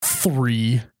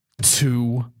3,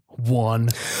 2, 1.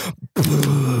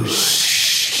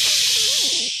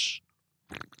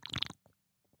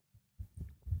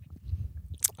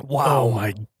 Wow. Oh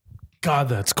my God,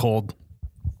 that's cold.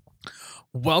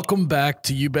 Welcome back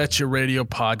to You Betcha Radio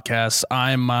Podcast.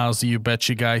 I'm Miles, the You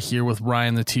Betcha guy, here with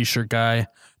Ryan, the T-shirt guy.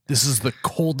 This is the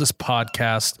coldest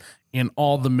podcast in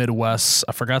all the Midwest.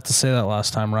 I forgot to say that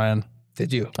last time, Ryan.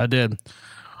 Did you? I did.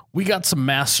 We got some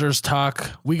Masters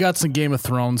talk. We got some Game of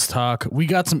Thrones talk. We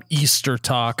got some Easter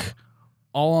talk.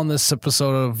 All on this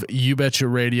episode of You Betcha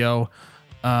Radio.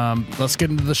 Let's get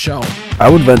into the show. I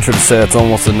would venture to say it's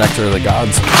almost the nectar of the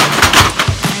gods.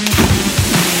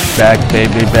 Back,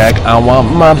 baby, back. I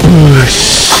want my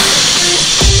push.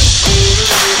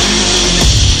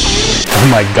 Oh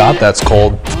my God, that's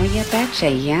cold. Oh, you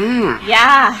betcha, yeah.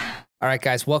 Yeah. All right,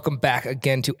 guys, welcome back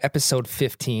again to episode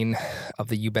 15 of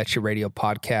the You Betcha Radio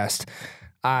Podcast.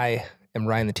 I am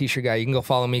Ryan, the T-shirt guy. You can go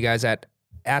follow me, guys, at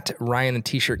Ryan, the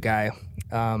T-shirt guy.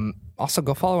 Also,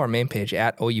 go follow our main page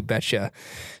at Oh You Betcha.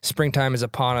 Springtime is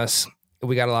upon us.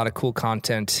 We got a lot of cool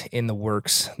content in the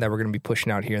works that we're going to be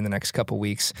pushing out here in the next couple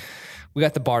weeks. We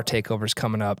got the bar takeovers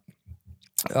coming up.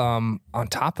 On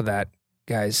top of that,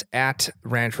 guys, at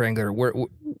Ranch Wrangler, we're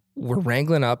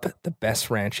wrangling up the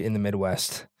best ranch in the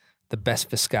Midwest, the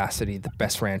best viscosity, the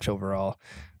best ranch overall.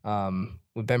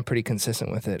 We've been pretty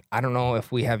consistent with it. I don't know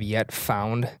if we have yet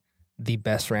found the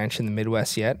best ranch in the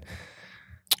Midwest yet,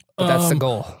 but that's the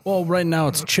goal. Well, right now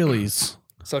it's Chili's.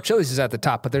 So Chili's is at the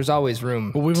top, but there's always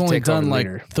room. But we've to only take over done like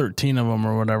later. 13 of them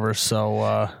or whatever,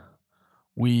 so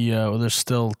there's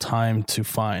still time to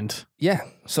find. Yeah.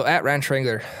 So at Ranch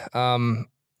Wrangler.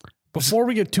 Before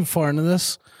we get too far into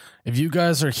this, if you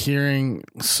guys are hearing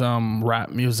some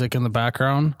rap music in the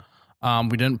background,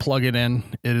 we didn't plug it in.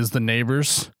 It is the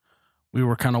neighbors. We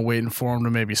were kind of waiting for them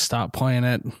to maybe stop playing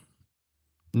it.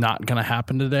 Not going to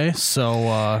happen today.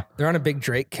 So They're on a big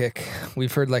Drake kick.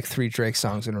 We've heard like 3 Drake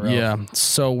songs in a row. yeah,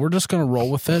 so we're just going to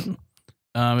roll with it.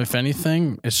 If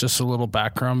anything, it's just a little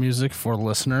background music for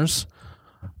listeners.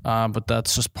 But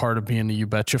that's just part of being a You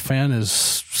Betcha fan is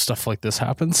stuff like this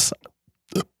happens.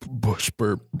 Bush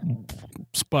burp.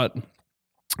 But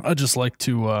I just like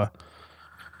to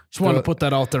just wanted to put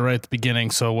that out there right at the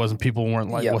beginning so people weren't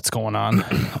like, what's going on?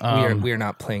 We are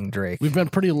not playing Drake. We've been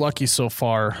pretty lucky so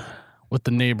far with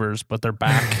the neighbors, but they're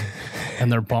back and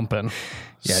they're bumping.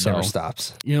 Yeah, it never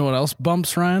stops. You know what else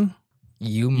bumps, Ryan?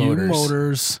 U Motors. U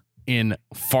Motors in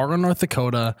Fargo, North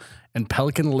Dakota and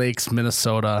Pelican Lakes,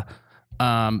 Minnesota.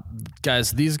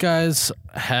 Guys, these guys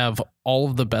have all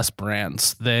of the best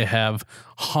brands. They have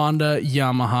Honda,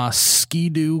 Yamaha,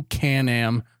 Ski-Doo,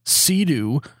 Can-Am,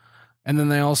 Sea-Doo, and then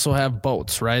they also have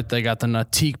boats, right? They got the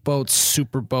Nautique boats,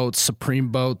 Super boats,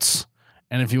 Supreme boats,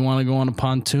 and if you want to go on a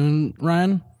pontoon,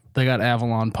 Ryan, they got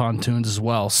Avalon pontoons as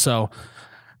well. So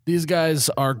these guys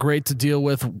are great to deal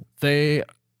with. They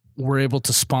were able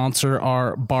to sponsor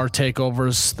our bar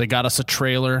takeovers. They got us a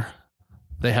trailer.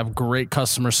 They have great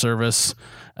customer service.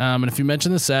 And if you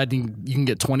mention this ad, you can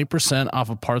get 20% off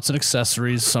of parts and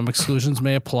accessories. Some exclusions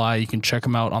may apply. You can check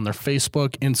them out on their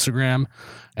Facebook, Instagram,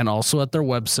 and also at their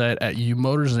website at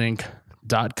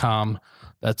umotorsinc.com.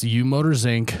 That's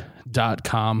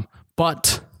umotorsinc.com.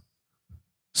 But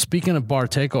speaking of bar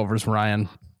takeovers, Ryan,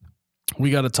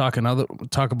 we got to talk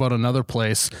about another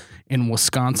place in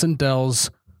Wisconsin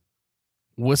Dells,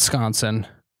 Wisconsin,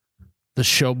 the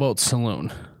Showboat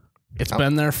Saloon. It's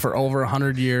been there for over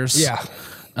 100 years. Yeah.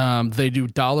 They do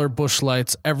dollar bush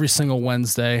lights every single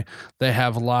Wednesday. They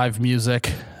have live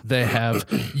music. They have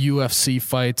UFC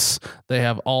fights. They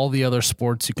have all the other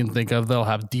sports you can think of. They'll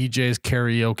have DJs,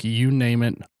 karaoke, you name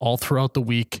it, all throughout the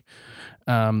week.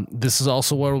 This is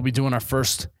also where we'll be doing our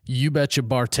first You Betcha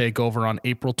bar takeover on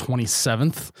April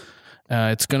 27th.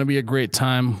 It's going to be a great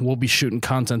time. We'll be shooting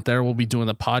content there. We'll be doing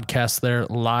the podcast there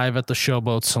live at the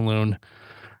Showboat Saloon.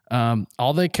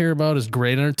 All they care about is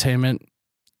great entertainment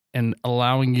and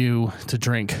allowing you to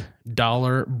drink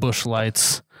dollar bush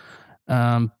lights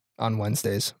on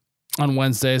Wednesdays. And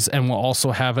we'll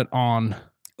also have it on.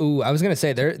 Ooh, I was gonna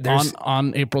say there's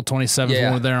on April 27th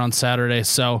when we're there on Saturday.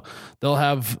 So they'll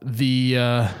have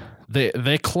the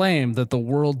they claim that the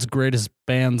world's greatest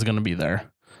band's going to be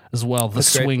there as well, the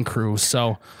Swing Crew.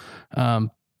 So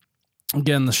again,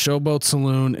 the Showboat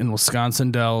Saloon in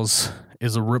Wisconsin Dells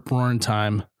is a rip-roaring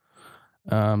time.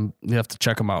 You have to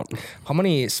check them out. How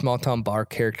many small town bar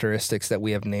characteristics that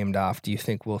we have named off do you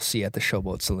think we'll see at the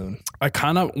Showboat Saloon? I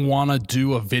kind of want to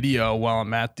do a video while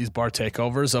I'm at these bar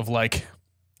takeovers of like,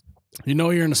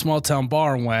 you're in a small town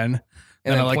bar when,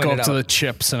 and I like go up to the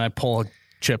chips and I pull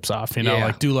chips off,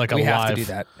 like do like a live. We have to do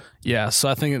that. Yeah. So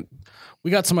I think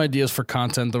we got some ideas for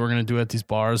content that we're going to do at these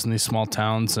bars in these small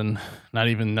towns, and not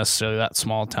even necessarily that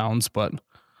small towns, but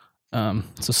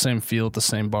it's the same feel at the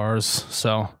same bars.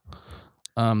 So,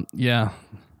 yeah,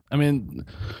 I mean,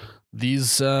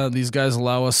 these guys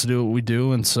allow us to do what we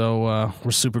do, and so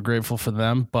we're super grateful for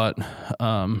them. But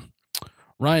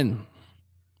Ryan,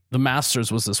 the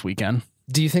Masters was this weekend.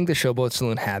 Do you think the Showboat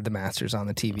Saloon had the Masters on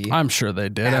the TV? I'm sure they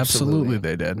did. Absolutely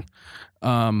they did.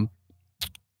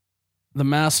 The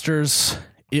Masters,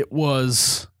 it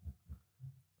was.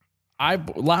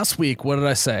 Last week, what did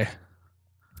I say?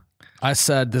 I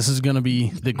said this is going to be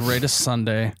the greatest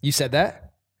Sunday. You said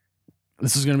that?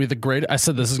 This is going to be I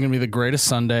said this is going to be the greatest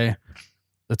Sunday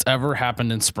that's ever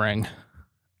happened in spring.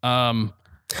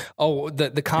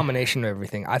 The combination of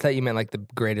everything. I thought you meant like the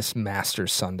greatest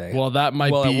Masters Sunday. Well, that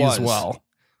might be as well.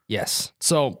 Yes.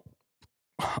 So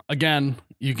again,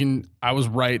 I was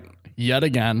right yet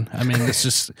again. I mean, it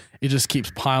just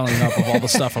keeps piling up of all the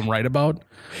stuff I'm right about.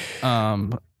 I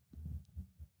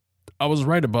was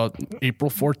right about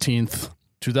April 14th,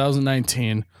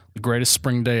 2019, the greatest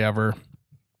spring day ever.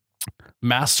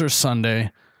 Masters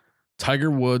Sunday, Tiger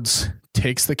Woods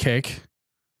takes the cake.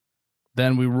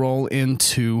 Then we roll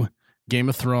into Game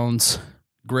of Thrones.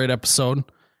 Great episode.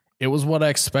 It was what I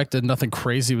expected. Nothing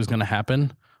crazy was going to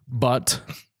happen. But,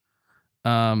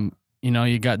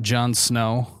 you got Jon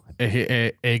Snow,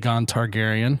 Aegon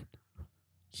Targaryen.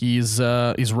 He's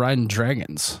riding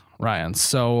dragons, Ryan.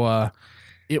 So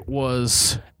it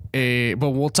was but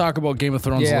we'll talk about Game of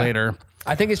Thrones later.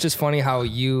 I think it's just funny how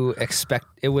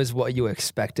it was what you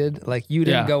expected. Like you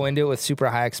didn't go into it with super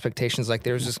high expectations. Like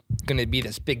there was just going to be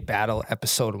this big battle,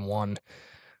 episode 1.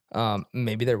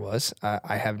 Maybe there was.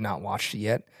 I have not watched it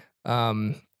yet.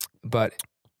 But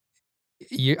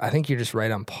I think you're just right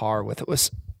on par with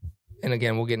it. And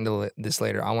again, we'll get into this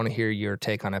later. I want to hear your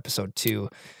take on episode 2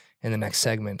 in the next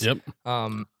segment. Yep.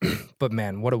 But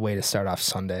man, what a way to start off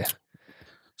Sunday.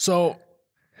 So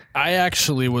I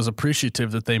actually was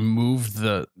appreciative that they moved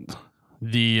the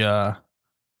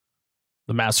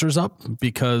Masters up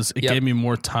because it gave me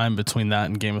more time between that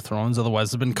and Game of Thrones.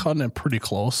 Otherwise, they've been cutting it pretty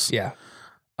close. Yeah.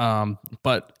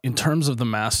 But in terms of the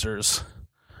Masters,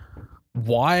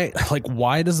 why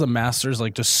does the Masters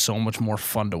just so much more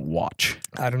fun to watch?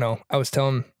 I don't know. I was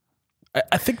telling.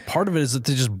 I think part of it is that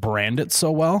they just brand it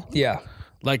so well. Yeah.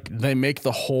 Like they make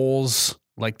the holes.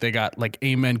 Like they got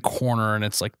Amen Corner and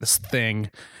it's this thing.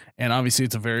 And obviously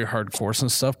it's a very hard course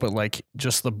and stuff, but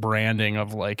just the branding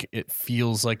of it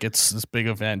feels like it's this big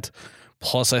event.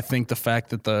 Plus I think the fact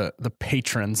that the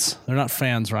patrons, they're not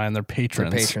fans, Ryan, they're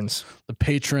patrons. The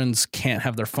patrons can't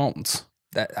have their phones.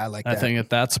 I think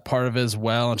that's a part of it as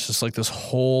well. It's just this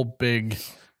whole big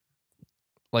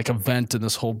event and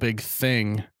this whole big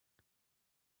thing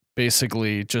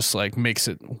basically just makes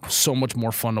it so much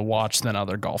more fun to watch than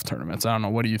other golf tournaments. I don't know.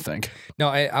 What do you think? No,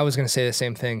 I was going to say the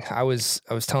same thing. I was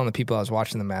telling the people I was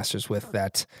watching the Masters with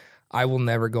that I will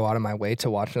never go out of my way to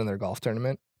watch another golf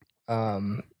tournament.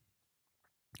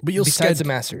 But you'll besides the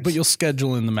Masters. But you'll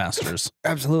schedule in the Masters.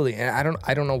 Absolutely. And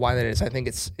I don't know why that is. I think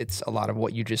it's a lot of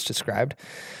what you just described.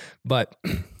 But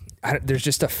there's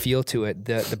just a feel to it.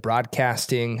 The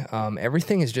broadcasting,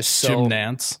 everything is just so Jim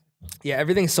Nantz. Yeah,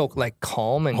 everything's so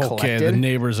calm and collected. Okay, the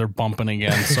neighbors are bumping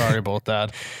again. Sorry about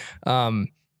that.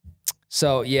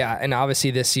 So yeah, and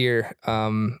obviously this year,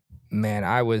 man,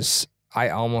 I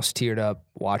almost teared up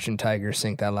watching Tiger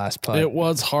sink that last putt. It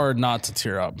was hard not to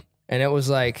tear up. And it was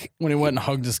when he went and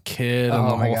hugged his kid and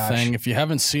the whole thing. If you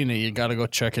haven't seen it, you got to go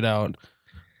check it out.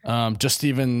 Just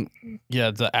even,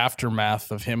 the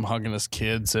aftermath of him hugging his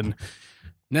kids. And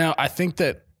now I think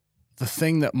that the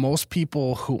thing that most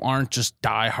people who aren't just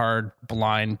diehard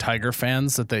blind Tiger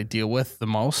fans that they deal with the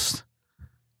most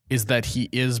is that he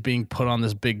is being put on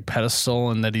this big pedestal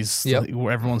and that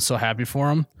everyone's so happy for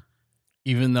him,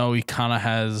 even though he kind of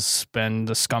has been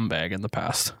the scumbag in the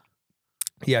past.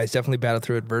 Yeah, he's definitely battled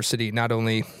through adversity, not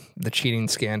only the cheating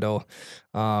scandal.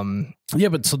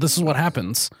 But so this is what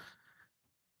happens.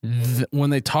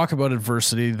 When they talk about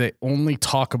adversity, they only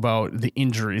talk about the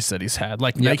injuries that he's had.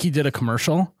 Nike did a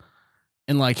commercial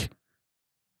and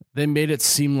they made it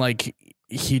seem like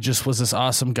he just was this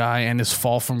awesome guy and his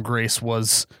fall from grace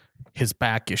was his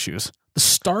back issues. The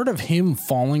start of him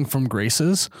falling from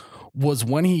graces was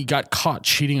when he got caught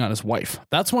cheating on his wife.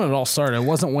 That's when it all started. It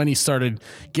wasn't when he started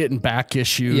getting back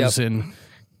issues and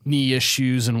knee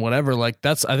issues and whatever. I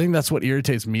think that's what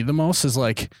irritates me the most is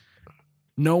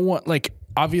no one,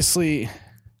 obviously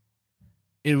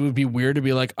it would be weird to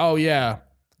be oh yeah,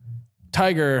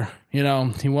 Tiger, he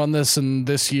won this and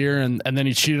this year and then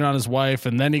he cheated on his wife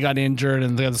and then he got injured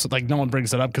and no one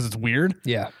brings it up because it's weird.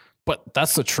 Yeah. but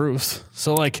that's the truth.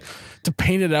 So like to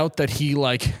paint it out that he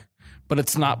like, but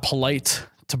it's not polite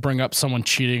to bring up someone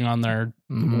cheating on their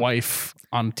wife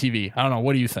on TV. I don't know.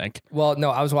 What do you think? Well, no,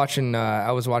 I was watching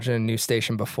a news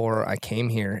station before I came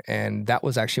here, and that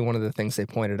was actually one of the things they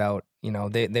pointed out. You know,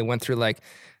 they went through like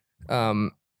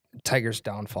Tiger's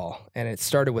downfall, and it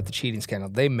started with the cheating scandal.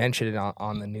 They mentioned it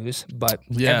on the news, but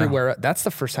everywhere, that's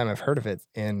the first time I've heard of it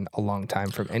in a long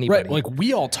time from anybody. Right. Like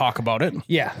we all talk about it.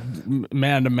 Yeah.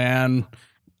 Man to man,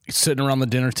 sitting around the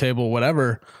dinner table,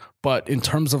 whatever. But in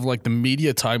terms of like the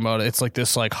media talking about it, it's like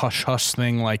this like hush hush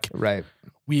thing. Like, right.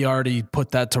 We already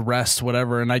put that to rest,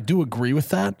 whatever. And I do agree with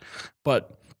that.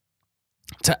 But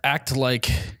to act like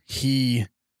he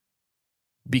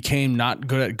became not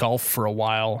good at golf for a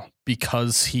while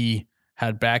because he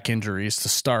had back injuries to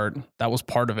start, that was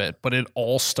part of it. But it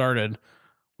all started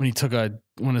when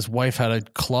when his wife had a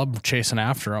club chasing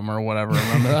after him or whatever.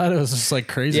 Remember that? It was just like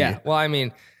crazy. Yeah. Well, I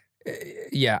mean,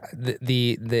 yeah,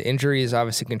 the injuries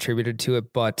obviously contributed to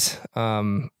it, but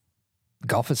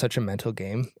golf is such a mental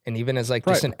game, and even as like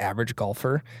just an average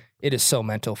golfer, it is so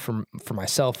mental for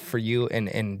myself, for you, and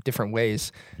in different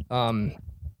ways.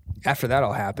 After that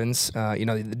all happens, you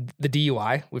know, the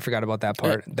DUI, we forgot about that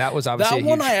part. That was obviously that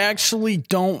one. I actually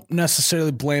don't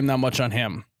necessarily blame that much on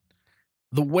him.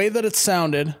 The way that it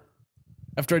sounded,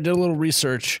 after I did a little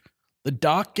research, the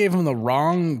doc gave him the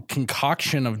wrong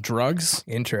concoction of drugs.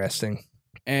 Interesting.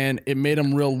 And it made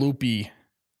him real loopy.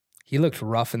 He looked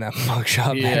rough in that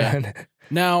mugshot, man.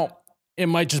 Now, it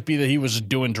might just be that he was just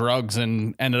doing drugs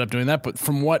and ended up doing that. But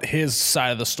from what his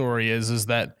side of the story is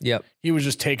that he was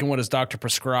just taking what his doctor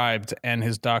prescribed, and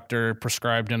his doctor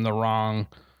prescribed him the wrong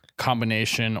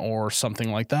combination or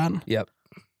something like that. Yep.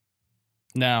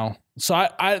 Now, so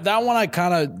I that one I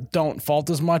kind of don't fault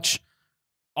as much.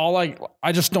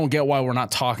 I just don't get why we're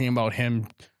not talking about him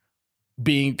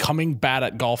coming bad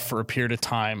at golf for a period of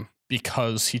time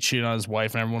because he cheated on his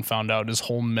wife and everyone found out. His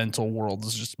whole mental world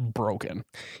is just broken.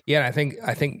 Yeah, and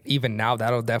I think even now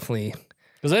that'll definitely,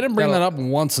 because they didn't bring that up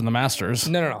once in the Masters.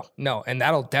 No, and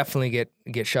that'll definitely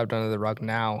get shoved under the rug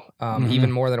now,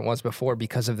 even more than it was before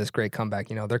because of this great comeback.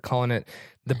 You know, they're calling it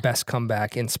the best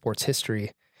comeback in sports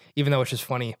history. Even though it's just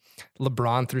funny,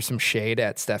 LeBron threw some shade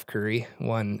at Steph Curry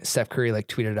when Steph Curry like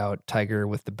tweeted out Tiger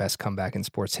with the best comeback in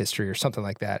sports history or something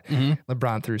like that.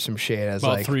 LeBron threw some shade as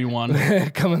about like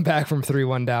 3-1 coming back from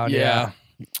 3-1 down. Yeah.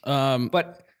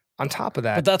 But on top of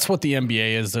that, but that's what the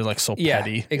NBA is. They're like so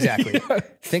petty. Exactly.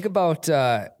 Think about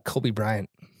Kobe Bryant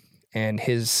and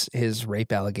his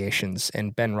rape allegations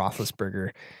and Ben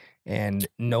Roethlisberger, and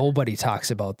nobody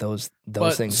talks about those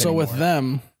things. So anymore. With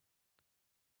them,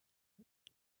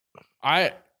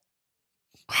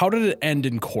 how did it end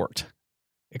in court?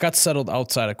 It got settled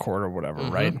outside of court or whatever,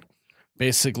 right?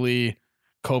 Basically,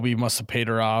 Kobe must have paid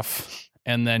her off,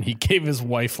 and then he gave his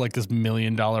wife like this $1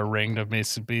 million ring to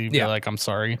basically be like, I'm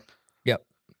sorry. Yep.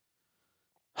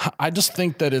 I just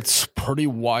think that it's pretty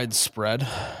widespread.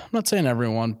 I'm not saying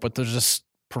everyone, but there's just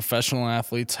professional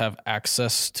athletes have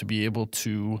access to be able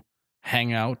to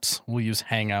hang out. We'll use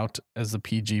hangout as the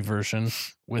PG version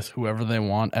with whoever they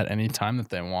want at any time that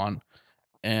they want.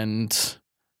 And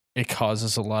it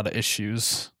causes a lot of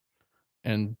issues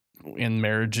and in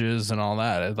marriages and all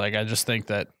that. Like, I just think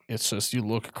that it's just, you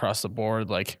look across the board,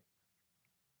 like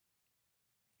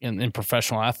in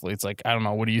professional athletes, like, I don't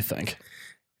know. What do you think?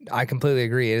 I completely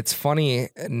agree. It's funny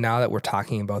now that we're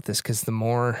talking about this, because the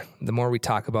more we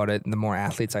talk about it, the more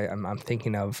athletes I'm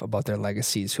thinking of about their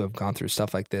legacies who have gone through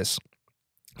stuff like this.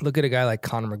 Look at a guy like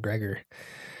Conor McGregor.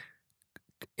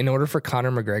 In order for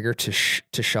Conor McGregor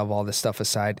to shove all this stuff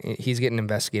aside, he's getting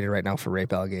investigated right now for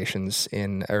rape allegations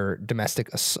or domestic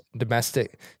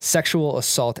sexual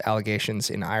assault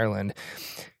allegations in Ireland.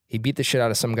 He beat the shit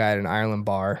out of some guy at an Ireland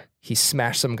bar. He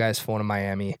smashed some guy's phone in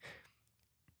Miami.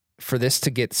 For this to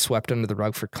get swept under the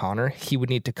rug for Conor, he would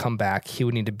need to come back. He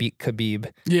would need to beat Khabib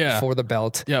for the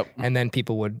belt. Yep. And then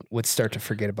people would start to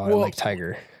forget about it, like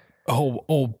Tiger.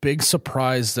 Oh, big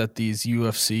surprise that these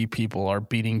UFC people are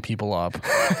beating people up.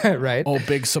 Right. Oh,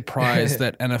 big surprise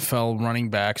that NFL running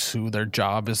backs who their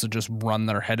job is to just run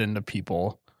their head into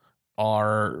people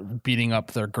are beating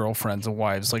up their girlfriends and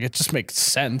wives. Like, it just makes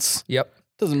sense. Yep.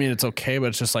 Doesn't mean it's okay, but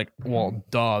it's just like, well,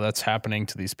 duh, that's happening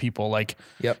to these people. Like,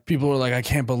 people are like, I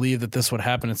can't believe that this would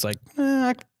happen. It's like,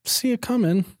 I see it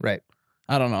coming. Right.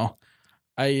 I don't know.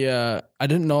 I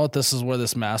didn't know that this is where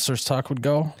this Masters talk would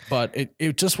go, but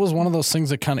it just was one of those things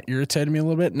that kind of irritated me a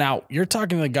little bit. Now, you're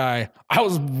talking to the guy, I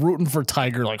was rooting for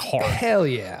Tiger like hard. Hell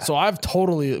yeah. So I've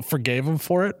totally forgave him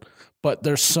for it, but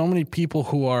there's so many people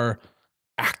who are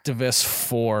activists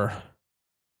for,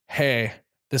 hey,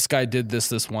 this guy did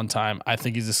this one time. I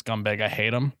think he's a scumbag. I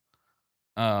hate him.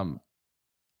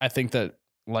 I think that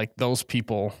like those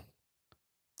people,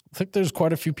 I think there's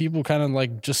quite a few people kind of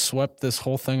like just swept this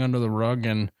whole thing under the rug.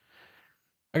 And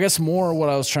I guess more what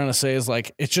I was trying to say is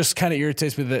like, it just kind of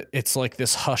irritates me that it's like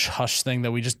this hush hush thing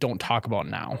that we just don't talk about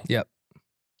now. Yep.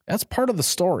 That's part of the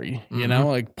story, you know,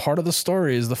 like part of the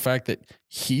story is the fact that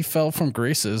he fell from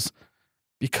graces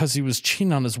because he was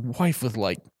cheating on his wife with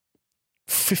like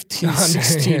 15,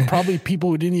 16, probably people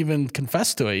who didn't even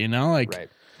confess to it, you know, like, Right.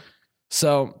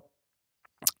 So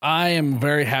I am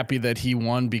very happy that he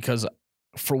won because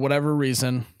for whatever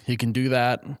reason, he can do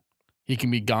that. He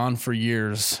can be gone for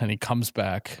years and he comes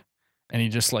back and he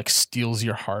just like steals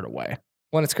your heart away.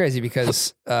 Well, it's crazy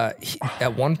because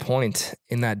at one point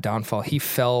in that downfall, he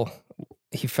fell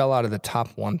out of the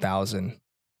top 1,000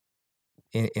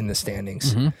 in the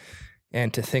standings. Mm-hmm.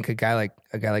 And to think a guy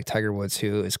like Tiger Woods,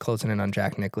 who is closing in on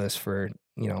Jack Nicklaus for,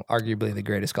 you know, arguably the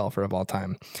greatest golfer of all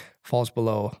time, falls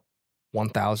below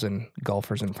 1,000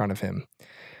 golfers in front of him,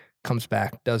 comes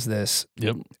back, does this.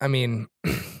 Yep. I mean,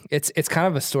 it's kind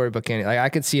of a storybook ending. Like I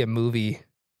could see a movie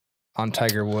on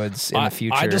Tiger Woods in the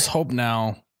future. I just hope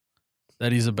now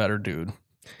that he's a better dude.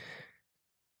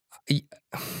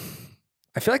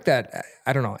 I feel like that,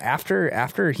 I don't know,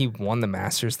 after he won the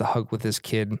Masters, the hug with his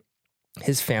kid,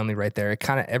 his family right there, it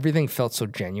kind of, everything felt so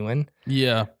genuine.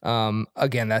 Yeah.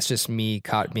 Again, that's just me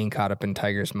being caught up in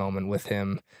Tiger's moment with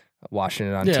him, watching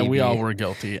it on TV. TV. We all were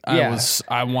guilty. Yeah.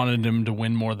 I wanted him to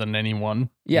win more than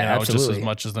anyone. Yeah, you know, absolutely. just as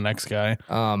much as the next guy.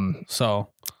 So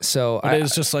But it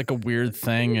was just like a weird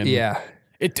thing. And yeah,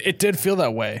 it did feel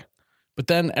that way. But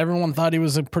then everyone thought he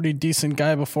was a pretty decent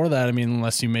guy before that. I mean,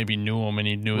 unless you maybe knew him and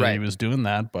he knew that he was doing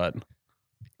that, but.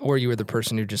 Or you were the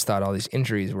person who just thought all these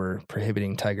injuries were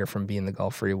prohibiting Tiger from being the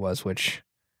golfer he was, which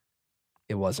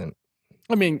it wasn't.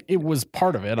 I mean, it was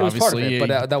part of it, It was obviously. part of it,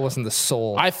 but that wasn't the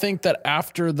sole. I think that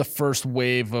after the first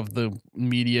wave of the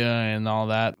media and all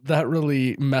that, that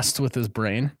really messed with his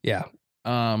brain. Yeah.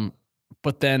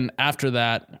 But then after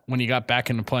that, when he got back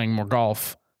into playing more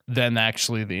golf, then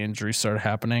actually the injuries started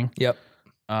happening. Yep.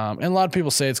 And a lot of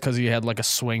people say it's because he had like a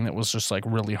swing that was just like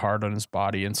really hard on his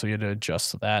body. And so he had to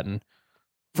adjust to that. And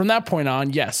from that point on,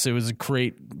 yes, it was a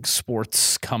great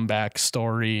sports comeback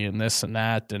story and this and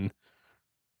that. And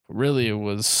really it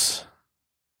was,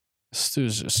 this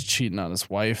dude's just cheating on his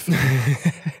wife.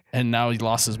 And now he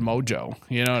lost his mojo.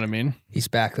 You know what I mean? He's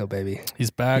back though, baby.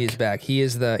 He's back. He's back.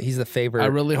 He's the favorite. I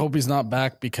really hope he's not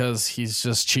back because he's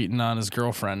just cheating on his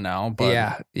girlfriend now.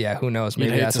 But yeah. Who knows? You'd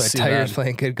Maybe hate that's to why see Tiger's that.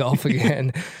 playing good golf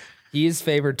again. He is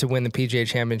favored to win the PGA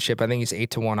Championship. I think he's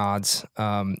 8-1 odds,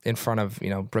 in front of, you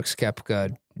know, Brooks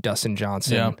Koepka, Dustin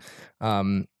Johnson.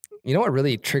 You know what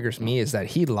really triggers me is that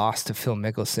he lost to Phil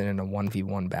Mickelson in a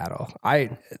 1v1 battle.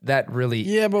 That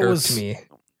really irked me.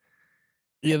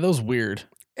 Yeah, that was weird.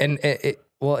 And it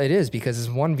is because it's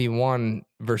 1v1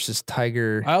 versus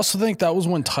Tiger. I also think that was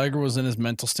when Tiger was in his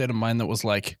mental state of mind that was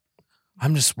like,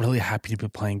 I'm just really happy to be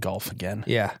playing golf again.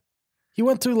 Yeah. He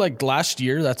went through like last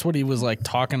year. That's what he was like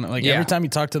talking. Like every time he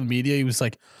talked to the media, he was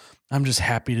like, I'm just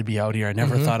happy to be out here. I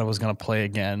never thought I was going to play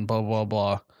again, blah, blah,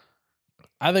 blah.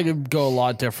 I think it'd go a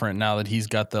lot different now that he's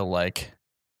got the like,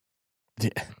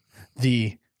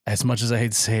 the as much as I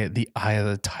hate to say it, the eye of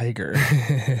the tiger.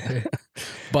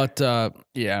 But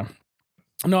yeah.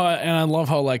 No, and I love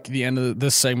how like the end of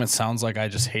this segment sounds like I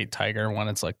just hate Tiger when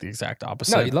it's like the exact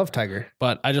opposite. No, you love Tiger.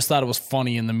 But I just thought it was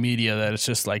funny in the media that it's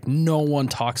just like no one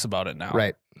talks about it now.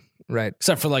 Right.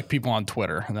 Except for like people on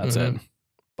Twitter, and that's it.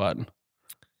 But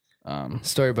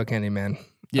storybook ending, man.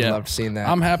 Yeah. I loved seeing that.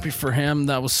 I'm happy for him.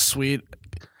 That was sweet.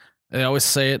 They always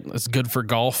say it's good for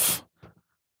golf.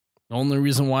 The only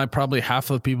reason why probably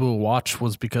half of the people who watched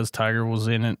was because Tiger was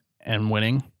in it and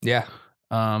winning. Yeah.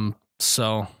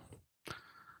 So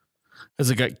as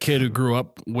a kid who grew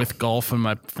up with golf and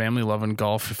my family loving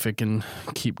golf, if it can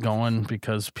keep going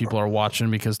because people are watching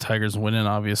because Tiger's winning,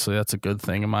 obviously that's a good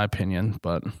thing in my opinion.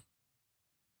 But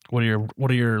what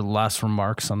are your last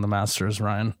remarks on the Masters,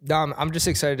 Ryan? I'm just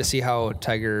excited to see how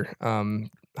Tiger,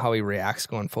 how he reacts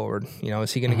going forward. You know,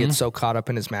 is he going to get so caught up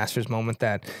in his Masters moment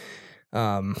that,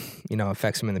 you know,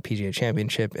 affects him in the PGA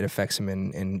Championship? It affects him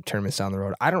in tournaments down the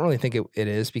road. I don't really think it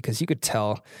is, because you could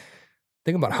tell.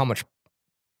 Think about how much,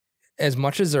 as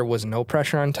much as there was no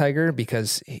pressure on Tiger,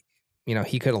 because you know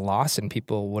he could have lost and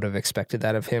people would have expected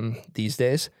that of him these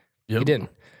days. Yep. He didn't.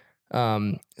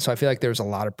 So I feel like there was a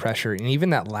lot of pressure, and even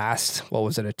that last, what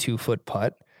was it, a 2-foot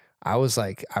putt? I was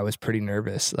pretty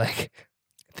nervous. Like,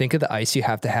 think of the ice you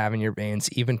have to have in your veins,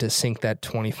 even to sink that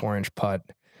 24-inch putt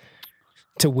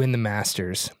to win the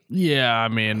Masters. Yeah, I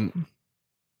mean,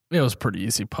 It was a pretty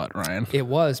easy putt, Ryan. It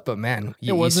was, but man,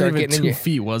 It wasn't even 2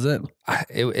 feet, was it?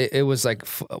 It was like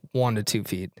 1 to 2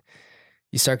 feet.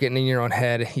 You start getting in your own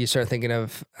head. You start thinking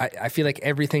of. I feel like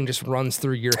everything just runs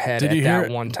through your head at that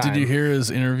one time. Did you hear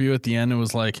his interview at the end? It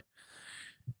was like,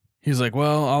 he's like,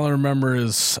 well, all I remember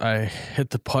is I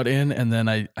hit the putt in, and then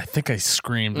I think I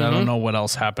screamed. I don't know what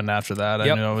else happened after that.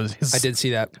 Yep. I knew it was. I did see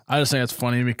that. I just think it's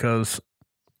funny because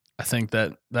I think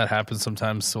that happens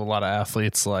sometimes to a lot of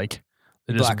athletes. Like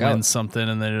they just Black win out. something,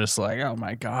 and they're just like, oh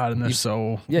my god, and they're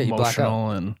so you black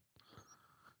emotional, and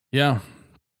yeah.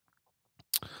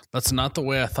 That's not the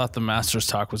way I thought the Masters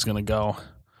talk was going to go.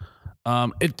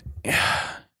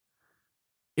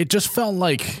 It just felt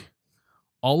like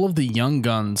all of the young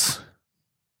guns,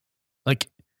 like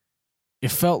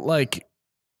it felt like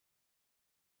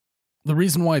the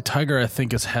reason why Tiger, I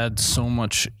think, has had so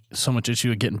much issue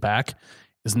with getting back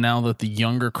is now that the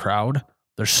younger crowd,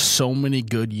 there's so many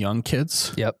good young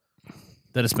kids. Yep.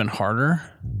 That it's been harder.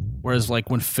 Whereas like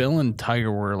when Phil and Tiger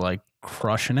were like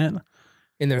crushing it,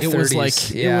 in their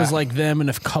 30s. It was like them and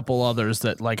a couple others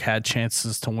that like had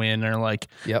chances to win, or like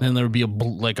then there would be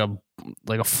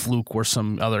a fluke where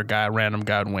some other random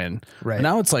guy would win. Right. But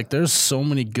now it's like there's so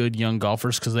many good young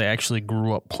golfers because they actually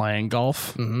grew up playing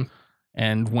golf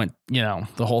and went, the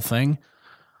whole thing.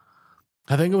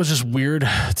 I think it was just weird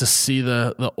to see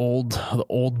the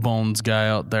old bones guy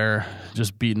out there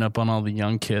just beating up on all the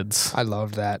young kids. I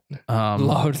loved that.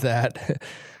 Loved that.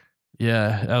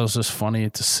 Yeah, that was just funny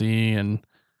to see. And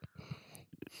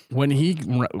when he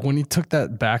took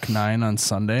that back 9 on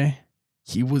Sunday,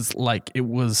 he was like,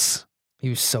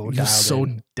 so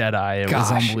dead eye. It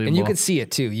was unbelievable, and you could see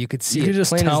it too. You could see you could it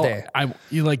just plain tell. as day.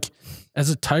 You like, as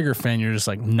a Tiger fan, you're just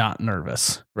like not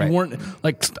nervous. Right. You weren't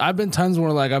like. I've been times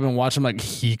where like I've been watching like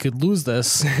he could lose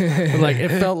this, but like it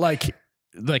felt like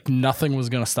nothing was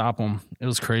gonna stop him. It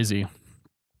was crazy.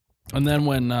 And then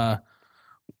when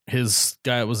his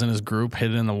guy that was in his group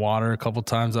hit it in the water a couple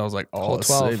times, I was like, oh,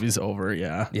 he's over.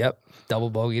 Yeah. Yep.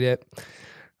 Double bogeyed it.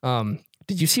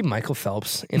 Did you see Michael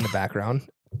Phelps in the background?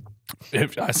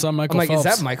 I saw Michael. I'm like, Phelps.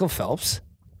 is that Michael Phelps?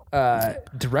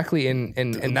 Directly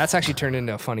and that's actually turned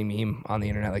into a funny meme on the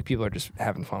internet. Like people are just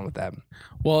having fun with that.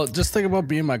 Well, just think about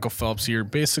being Michael Phelps. You're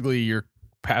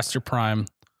past your prime.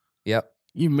 Yep.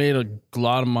 You made a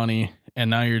lot of money, and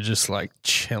now you're just like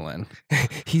chilling.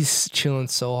 He's chilling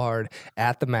so hard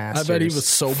at the Masters. I bet he was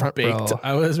so baked. Row.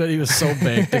 I bet he was so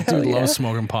baked. That dude loves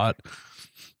smoking pot.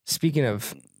 Speaking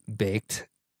of baked,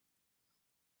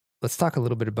 let's talk a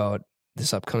little bit about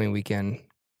this upcoming weekend,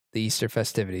 the Easter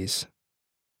festivities.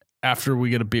 After we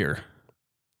get a beer.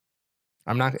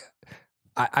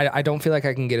 I don't feel like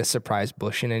I can get a surprise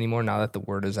bush in anymore now that the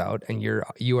word is out and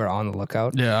you are on the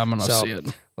lookout. Yeah, I'm gonna see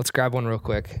it. Let's grab one real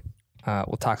quick.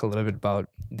 We'll talk a little bit about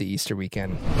the Easter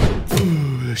weekend.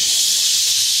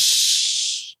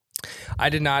 I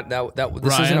did not.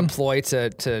 This isn't a ploy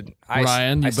to.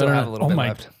 Ryan, I still better have a little bit my,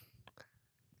 left.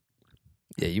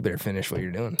 Yeah, you better finish what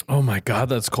you're doing. Oh my God,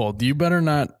 that's cold. You better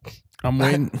not. I'm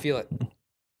waiting. Feel it.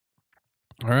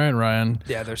 All right, Ryan.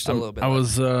 Yeah, there's still a little bit.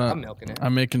 I'm milking it.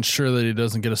 I'm making sure that he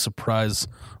doesn't get a surprise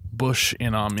bush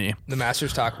in on me. The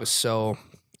Masters talk was so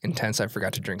intense, I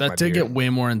forgot to drink. That did get way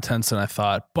more intense than I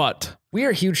thought, but we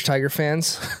are huge Tiger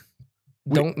fans.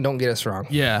 Don't get us wrong.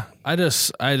 Yeah, I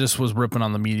just was ripping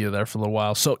on the media there for a little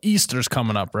while. So Easter's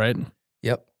coming up, right?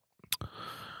 Yep.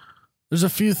 There's a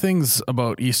few things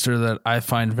about Easter that I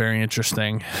find very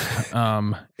interesting.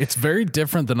 It's very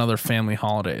different than other family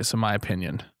holidays, in my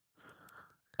opinion.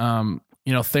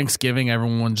 Thanksgiving,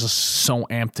 everyone's just so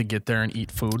amped to get there and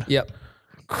eat food. Yep.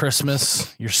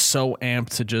 Christmas, you're so amped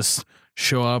to just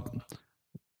show up,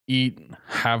 eat,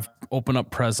 open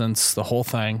up presents, the whole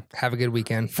thing. Have a good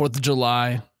weekend. 4th of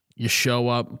July, you show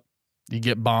up, you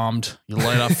get bombed, you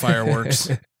light off fireworks.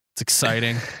 It's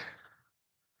exciting.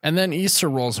 And then Easter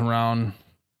rolls around,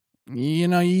 you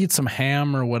eat some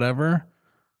ham or whatever.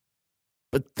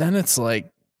 But then it's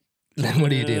like, then what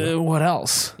do? What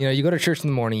else? You go to church in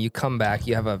the morning, you come back,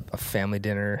 you have a family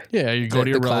dinner. Yeah, you go to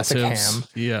your classic relatives. Ham.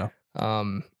 Yeah.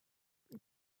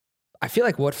 I feel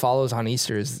like what follows on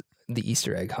Easter is the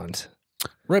Easter egg hunt.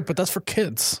 Right, but that's for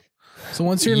kids. So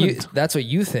once you're that's what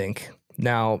you think.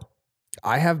 Now,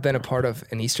 I have been a part of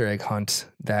an Easter egg hunt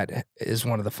that is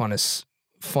one of the funnest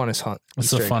hunt.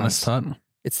 It's the funnest hunt?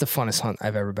 It's the funnest hunt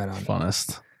I've ever been on.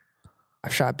 Funnest.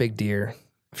 I've shot big deer.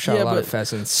 I've shot a lot of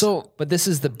pheasants. But this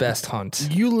is the best hunt.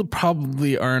 You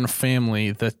probably are in a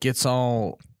family that gets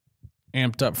all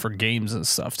amped up for games and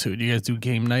stuff too. Do you guys do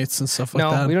game nights and stuff like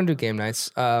that? No, we don't do game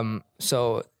nights.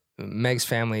 So Meg's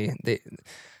family,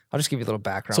 I'll just give you a little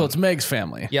background. So it's Meg's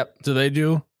family. Yep. Do they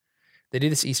do? they do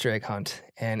this Easter egg hunt,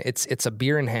 and it's a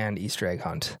beer in hand Easter egg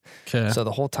hunt. Okay. So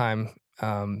the whole time,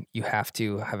 you have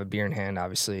to have a beer in hand.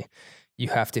 Obviously, you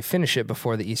have to finish it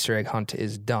before the Easter egg hunt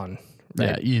is done. Right?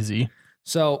 Yeah, easy.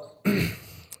 So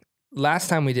last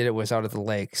time we did it was out at the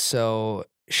lake. So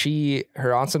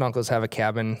her aunts and uncles have a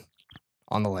cabin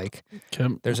on the lake.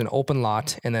 Okay. There's an open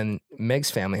lot, and then Meg's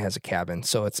family has a cabin.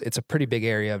 So it's a pretty big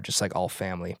area of just like all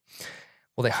family.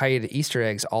 Well, they hide Easter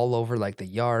eggs all over like the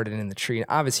yard and in the tree. And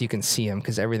obviously you can see them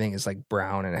because everything is like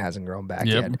brown and it hasn't grown back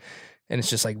Yep. yet. And it's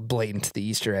just like blatant to the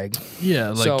Easter egg. Yeah,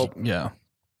 like So- yeah.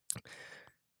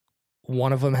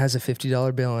 One of them has a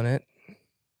 $50 bill in it.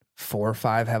 4 or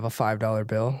 5 have a $5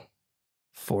 bill.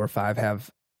 4 or 5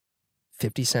 have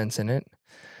 50 cents in it.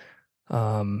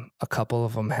 A couple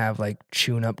of them have like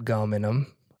chewing up gum in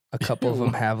them. A couple of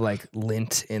them have like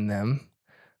lint in them.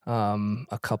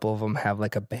 A couple of them have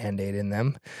like a Band-Aid in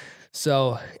them.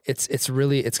 So it's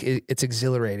really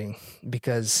exhilarating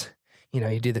because, you know,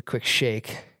 you do the quick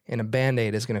shake and a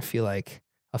Band-Aid is going to feel like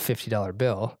a $50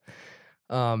 bill.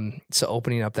 So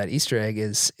opening up that Easter egg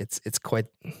it's quite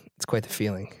the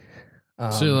feeling.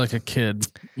 So you're like a kid.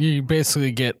 You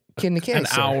basically get kid in the candy an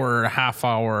store. hour, half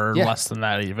hour, Yeah. less than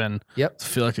that even. Yep. To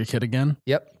feel like a kid again.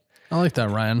 Yep. I like that,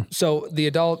 Ryan. So the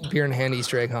adult beer in hand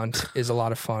Easter egg hunt is a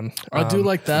lot of fun. I do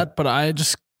like that, but I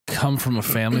just come from a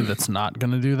family that's not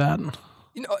going to do that.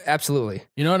 You know, absolutely.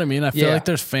 You know what I mean? I feel Yeah. like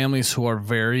there's families who are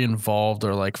very involved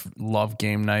or like love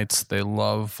game nights. They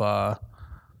love,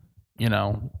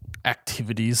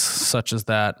 activities such as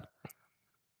that.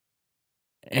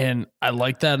 And I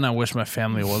like that, and I wish my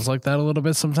family was like that a little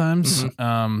bit sometimes.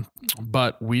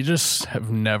 But we just have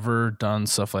never done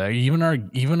stuff like that.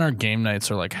 Even our game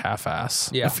nights are like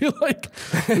half-ass. Yeah. I feel like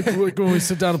when we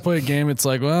sit down to play a game, it's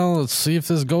like, well, let's see if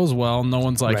this goes well. No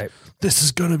one's like, Right. this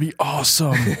is gonna be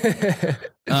awesome.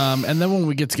 And then when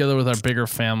we get together with our bigger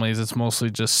families, it's mostly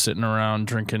just sitting around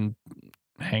drinking,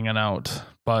 hanging out.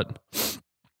 But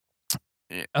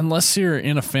unless you're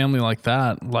in a family like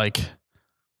that, like,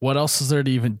 what else is there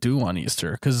to even do on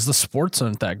Easter? Because the sports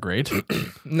aren't that great.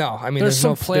 No, I mean There's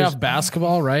some no playoff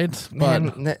basketball, right?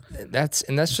 But Man, that's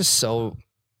just so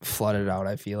flooded out.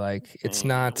 I feel like it's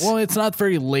not. well, it's not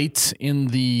very late in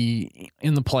the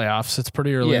playoffs. It's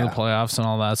pretty early in the Yeah. playoffs and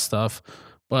all that stuff.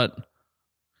 But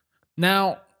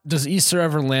now, does Easter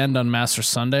ever land on Master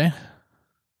Sunday? I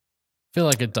feel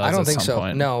like it does. I don't at think some so.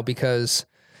 point. No, because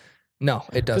no,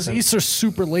 it because doesn't. Easter's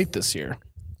super late this year.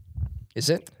 Is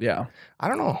it? Yeah. I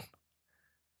don't know.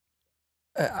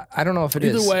 I don't know if it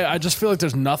is. Either way, I just feel like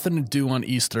there's nothing to do on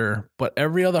Easter, but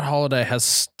every other holiday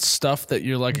has stuff that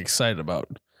you're like excited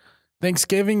about.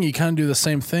 Thanksgiving, you kind of do the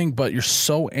same thing, but you're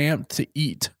so amped to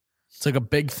eat. It's like a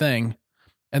big thing.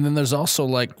 And then there's also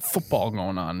like football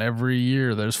going on. Every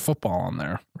year there's football on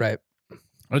there. Right.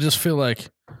 I just feel like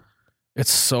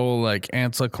it's so like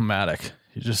anticlimactic.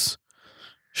 You just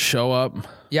show up.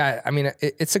 Yeah, I mean,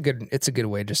 it's a good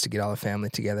way just to get all the family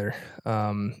together.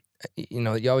 You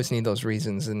know, you always need those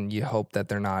reasons, and you hope that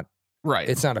they're not. Right.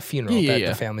 It's not a funeral Yeah, that yeah.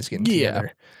 the family's getting Yeah.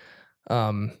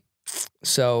 together.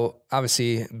 So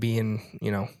obviously, being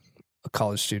a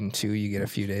college student too, you get a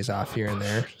few days off here and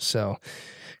there. So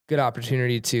good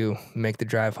opportunity to make the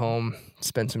drive home,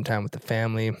 spend some time with the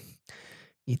family,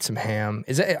 eat some ham.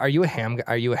 Are you a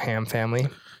ham family?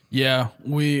 Yeah.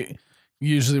 We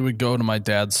usually would go to my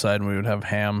dad's side and we would have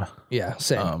ham. Yeah,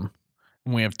 same.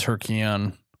 And we have turkey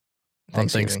on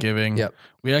Thanksgiving. Yep.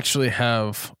 We actually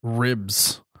have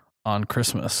ribs on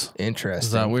Christmas. Interesting.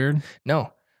 Is that weird?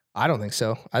 No, I don't think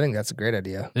so. I think that's a great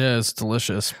idea. Yeah, it's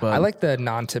delicious. But I like the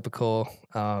non-typical.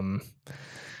 I'm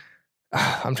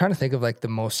trying to think of like the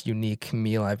most unique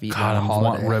meal I've eaten God, on a I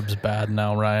holiday. want ribs bad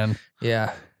now, Ryan.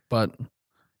 Yeah, But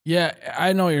yeah,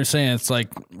 I know what you're saying. It's like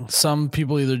some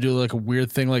people either do like a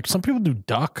weird thing, like some people do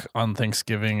duck on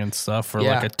Thanksgiving and stuff, or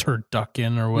Yeah. like a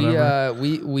turducken or whatever.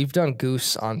 we've done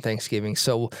goose on Thanksgiving.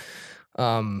 So,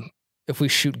 if we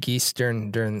shoot geese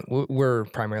during we're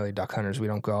primarily duck hunters. We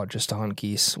don't go out just to hunt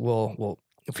geese. We'll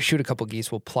if we shoot a couple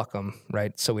geese, we'll pluck them,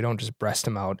 right? So we don't just breast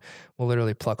them out. We'll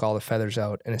literally pluck all the feathers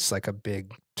out, and it's like a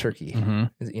big turkey. Mm-hmm.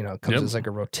 It comes Yep. as like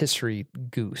a rotisserie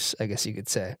goose, I guess you could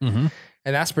say. Mm-hmm.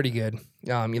 And that's pretty good.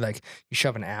 You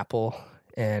shove an apple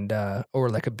and or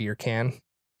like a beer can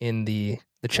in the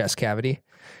chest cavity.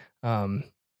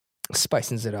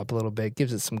 Spices it up a little bit,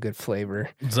 gives it some good flavor.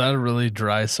 Is that a really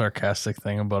dry, sarcastic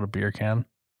thing about a beer can?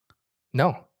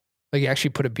 No, like you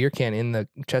actually put a beer can in the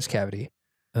chest cavity.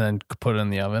 And then put it in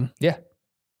the oven? Yeah.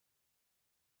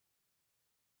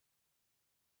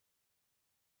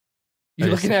 You're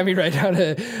Nice. looking at me right now.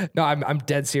 No, I'm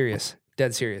dead serious.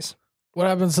 Dead serious. What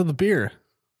happens to the beer?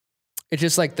 It's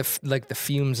just like the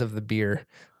fumes of the beer,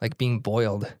 like being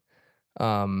boiled.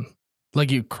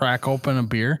 Like you crack open a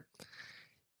beer.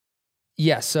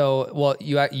 Yeah. So, well,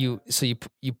 you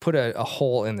put a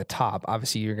hole in the top.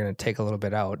 Obviously, you're going to take a little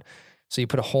bit out. So you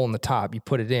put a hole in the top. You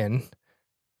put it in.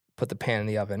 Put the pan in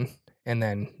the oven, and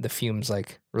then the fumes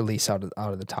like release out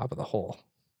of the top of the hole.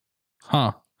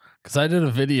 Huh? Because I did a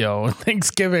video on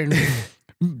Thanksgiving,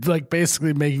 like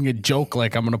basically making a joke,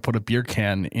 like I'm gonna put a beer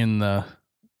can in the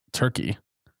turkey.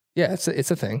 Yeah, it's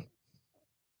a thing.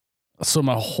 So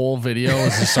my whole video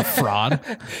is just a fraud.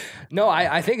 No,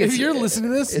 I think it's. If you're listening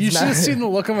to this, you should have seen the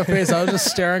look on my face. I was just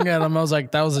staring at him. I was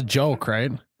like, that was a joke,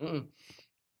 right?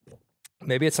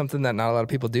 Maybe it's something that not a lot of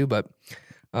people do, but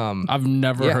I've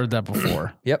never heard that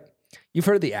before. Yep. You've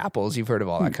heard of the apples. You've heard of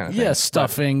all that kind of thing. Yeah,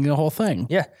 stuffing, the whole thing.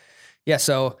 Yeah. Yeah.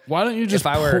 So why don't you just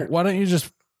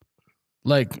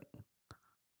like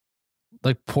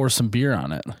pour some beer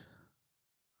on it?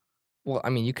 Well, I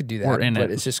mean, you could do that, Or in but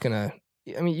it. it's just gonna.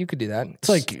 I mean, you could do that. It's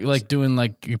like doing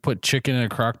like you put chicken in a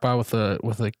crock pot with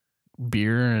a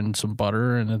beer and some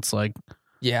butter, and it's like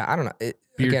Yeah, I don't know.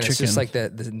 Beer Again, it's just chicken. like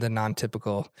the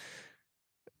non-typical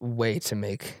way to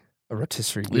make a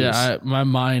rotisserie goose. yeah. My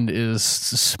mind is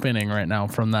spinning right now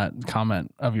from that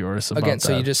comment of yours. About Again,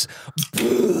 so that. you just.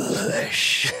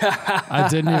 I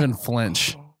didn't even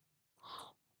flinch.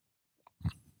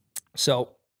 So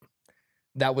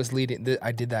that was leading.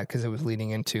 I did that because it was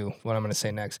leading into what I'm going to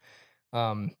say next.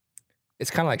 It's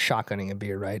kind of like shotgunning a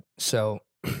beer, right? So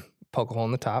poke a hole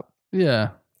in the top. Yeah,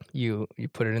 You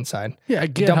put it inside. yeah. I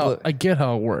get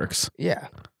how it works. Yeah.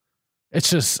 It's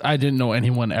just I didn't know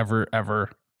anyone ever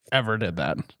did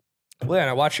that. Well, and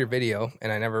I watched your video,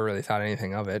 and I never really thought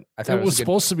anything of it. I thought It was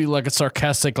supposed to be like a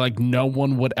sarcastic, like no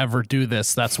one would ever do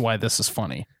this. That's why this is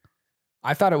funny.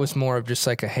 I thought it was more of just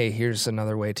like a, hey, here's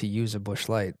another way to use a Busch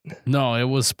Light. No, it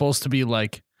was supposed to be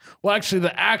like, well, actually,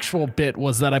 the actual bit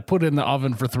was that I put it in the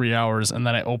oven for 3 hours and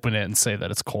then I open it and say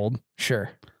that it's cold. Sure.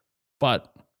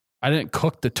 But I didn't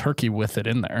cook the turkey with it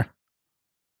in there.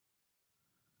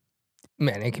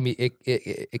 Man, it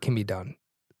can be done.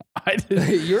 I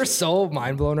didn't. You're so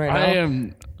mind blown right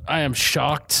now. I am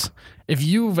shocked. If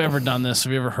you've ever done this,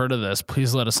 have you ever heard of this?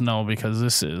 Please let us know because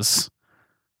this is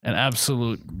an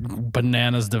absolute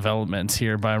bananas development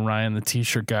here by Ryan, the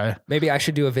t-shirt guy. Maybe I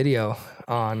should do a video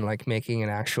on like making an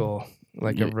actual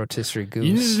like a rotisserie goose.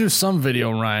 You need to do some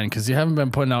video, Ryan, because you haven't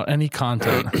been putting out any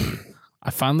content. I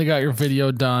finally got your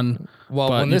video done. Well,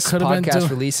 but when you this could have been podcast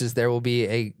doing- releases, there will be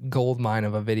a gold mine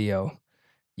of a video.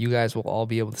 You guys will all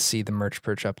be able to see the merch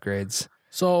perch upgrades.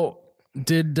 So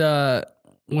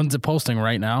when's it posting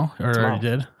right now? Or Tomorrow. already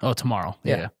did? Oh, tomorrow.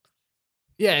 Yeah.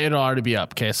 Yeah, it'll already be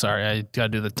up. Okay, sorry. I got to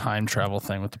do the time travel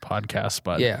thing with the podcast.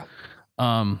 But Yeah.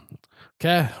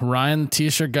 Okay, Ryan, the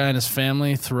t-shirt guy, and his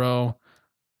family throw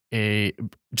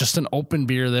just an open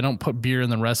beer. They don't put beer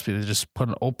in the recipe. They just put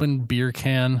an open beer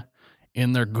can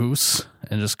in their goose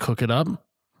and just cook it up.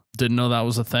 Didn't know that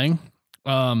was a thing.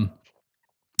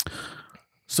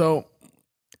 So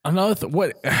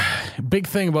another big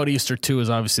thing about Easter too is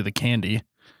obviously the candy.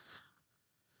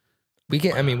 We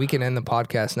can end the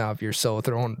podcast now if you're so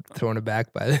thrown it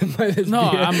back by this.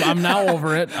 No, beer. I'm now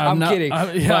over it. I'm kidding,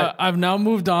 but- I've now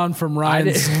moved on from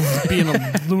Ryan's being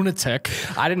a lunatic.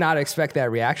 I did not expect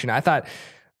that reaction.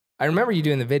 I remember you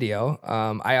doing the video.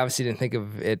 I obviously didn't think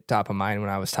of it top of mind when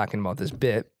I was talking about this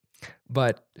bit,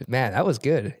 but man, that was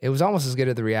good. It was almost as good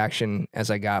of the reaction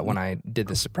as I got when I did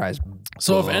the surprise.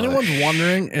 So if Busch. anyone's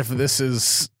wondering if this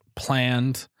is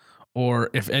planned or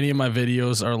if any of my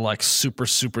videos are like super,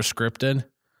 super scripted,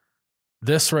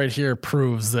 this right here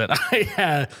proves that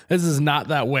this is not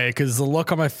that way. Because the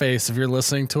look on my face, if you're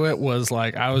listening to it, was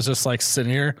like I was just like sitting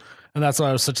here, and that's why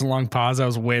I was such a long pause. I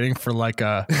was waiting for like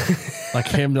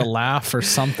him to laugh or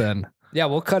something. Yeah,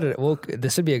 we'll cut it.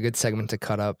 This would be a good segment to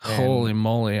cut up. And Holy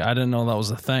moly! I didn't know that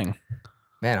was a thing.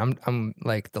 man, I'm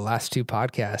like the last two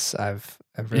podcasts I've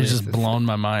really It's just blown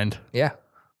my mind. Yeah.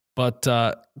 But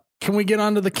can we get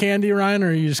onto the candy, Ryan, or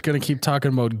are you just going to keep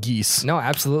talking about geese? No,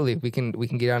 absolutely. We can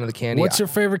get onto the candy. What's your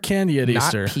favorite candy at Not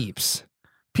Easter? Peeps.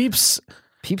 Peeps.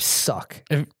 Peeps suck.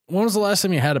 When was the last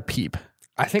time you had a peep?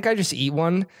 I think I just eat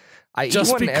one. I Just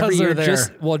eat one because every they're year.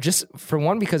 there. Just for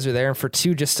one, because they're there, and for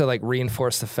two, just to like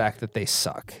reinforce the fact that they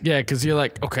suck. Yeah, because you're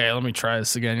like, okay, let me try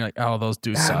this again. You're like, oh, those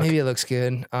do suck. Maybe it looks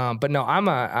good. But no, I'm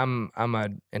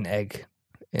an egg,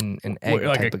 an egg Wait,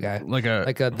 like type of guy.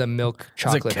 Like The milk is it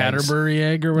chocolate eggs. Canterbury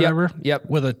egg or whatever? Yep.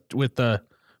 With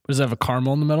does it have a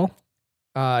caramel in the middle?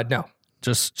 No.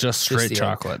 Just straight the egg.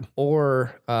 chocolate.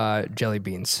 Or jelly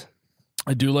beans.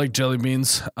 I do like jelly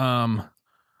beans.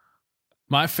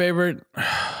 My favorite,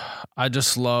 I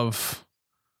just love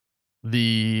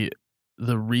the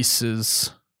the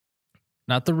Reese's,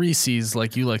 not the Reese's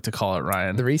like you like to call it,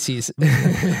 Ryan. The Reese's.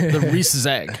 The Reese's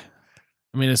egg.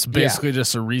 I mean, it's basically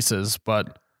just a Reese's,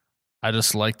 but I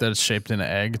just like that it's shaped in an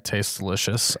egg. It tastes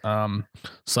delicious. So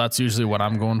that's usually what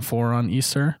I'm going for on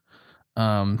Easter.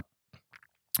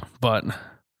 But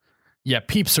yeah,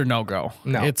 Peeps are no go.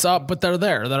 No. It's up, but they're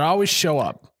there. They always show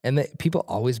up. And people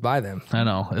always buy them. I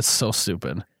know. It's so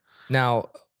stupid. Now,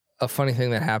 a funny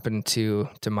thing that happened to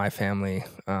my family,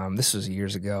 this was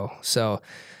years ago. So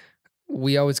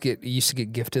we always used to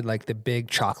get gifted like the big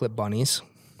chocolate bunnies.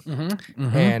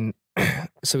 And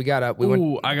so we got up.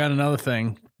 I got another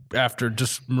thing after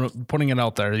just putting it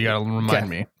out there. You got to remind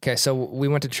me. Okay. So we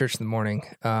went to church in the morning.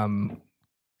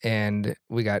 And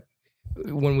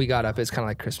when we got up, it's kind of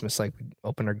like Christmas, like we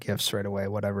opened our gifts right away,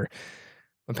 whatever.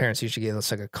 My parents usually give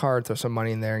us like a card, throw some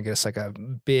money in there and get us like a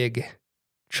big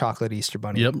chocolate Easter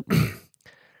bunny. Yep.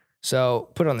 So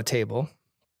put it on the table,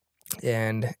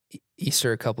 and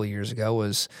Easter a couple of years ago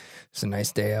was a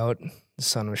nice day out. The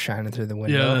sun was shining through the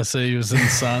window. Yeah, so he was in the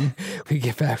sun. We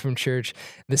get back from church.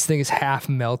 This thing is half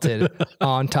melted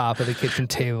on top of the kitchen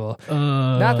table.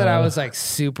 Not that I was like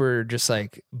super just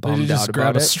like bummed just out about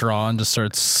grab it. a straw and just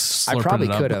start slurping I probably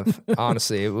it up. could have.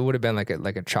 Honestly, it would have been like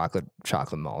a chocolate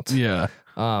malt. Yeah.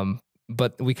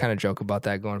 But we kind of joke about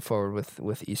that going forward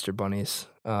with Easter bunnies.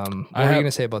 What are you gonna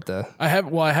say about the? I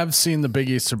have seen the big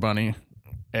Easter bunny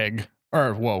egg,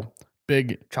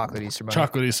 big chocolate Easter bunny.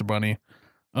 Chocolate Easter bunny.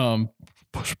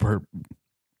 Push burp.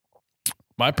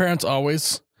 My parents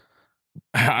always,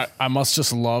 I must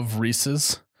just love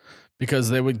Reese's because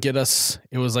they would get us.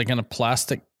 It was like in a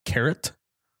plastic carrot.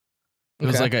 It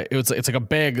was like it's like a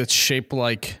bag that's shaped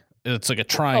like it's like a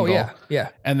triangle. Oh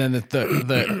yeah. And then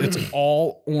it's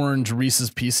all orange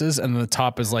Reese's Pieces, and then the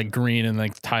top is like green and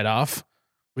like tied off.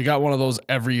 We got one of those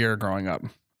every year growing up,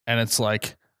 and it's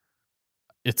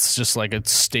just like a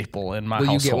staple in my household.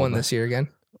 Will you get one this year again?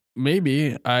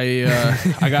 Maybe. I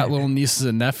got little nieces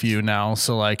and nephew now,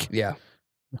 so like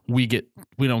we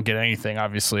don't get anything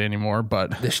obviously anymore,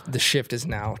 but the shift is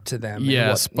now to them.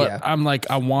 Yes, I'm like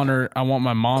I want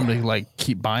my mom to like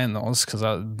keep buying those because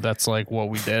that's like what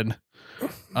we did.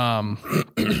 But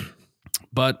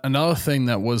another thing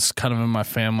that was kind of in my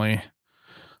family,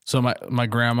 so my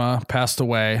grandma passed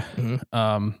away.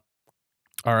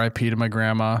 R.I.P. to my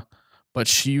grandma, but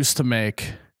she used to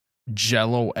make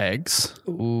Jell-O eggs.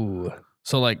 Ooh.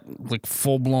 So like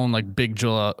full blown like big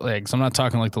Jell-O eggs. I'm not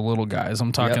talking like the little guys.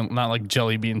 I'm talking not like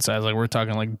jelly bean size. Like we're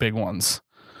talking like big ones.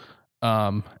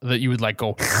 That you would like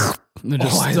go just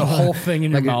the whole thing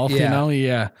in your mouth. You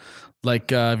know,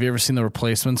 Like have you ever seen The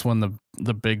Replacements when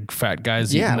the big fat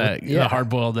guys eating the hard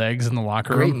boiled eggs in the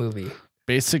locker room? Great movie.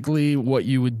 Basically, what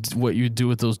you would do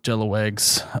with those Jell-O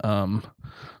eggs.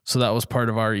 So that was part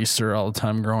of our Easter all the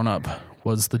time growing up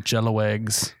was the Jell-O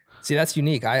eggs. See, that's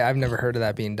unique. I've never heard of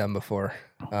that being done before.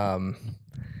 You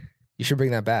should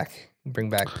bring that back.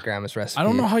 Bring back Grandma's recipe. I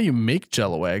don't know how you make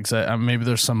Jell-O eggs. Maybe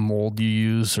there's some mold you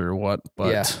use or what,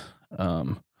 but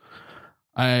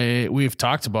we've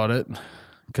talked about it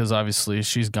because obviously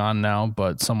she's gone now,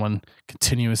 but someone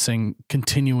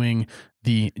continuing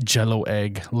the Jell-O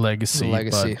egg legacy.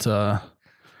 But,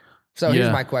 so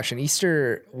here's my question.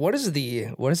 Easter, what is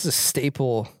the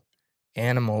staple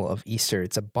animal of Easter?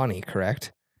 It's a bunny,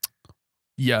 correct?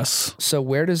 Yes. So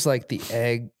where does like the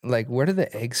egg, like where do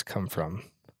the eggs come from?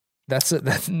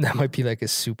 That might be like a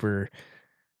super.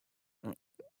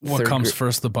 What comes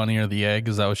first, the bunny or the egg?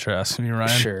 Is that what you're asking me,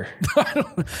 Ryan? Sure.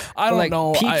 I don't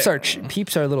know.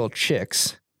 Peeps are little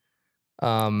chicks.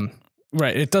 Right.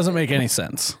 It doesn't make any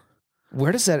sense.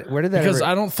 Where did that? Because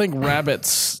I don't think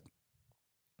rabbits,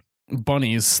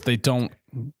 bunnies, they don't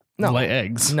lay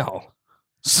eggs. No.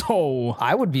 So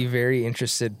I would be very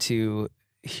interested to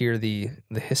hear the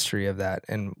history of that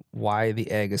and why the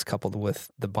egg is coupled with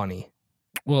the bunny.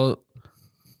 Well,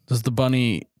 does the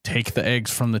bunny take the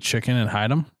eggs from the chicken and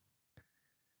hide them?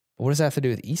 What does that have to do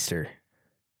with Easter?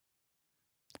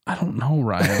 I don't know,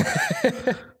 Ryan.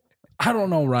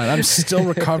 I'm still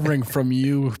recovering from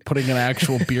you putting an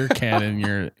actual beer can in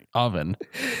your oven.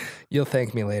 You'll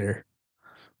thank me later.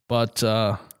 But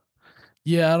I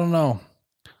don't know.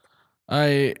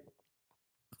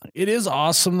 It is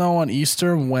awesome though on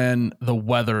Easter when the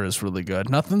weather is really good.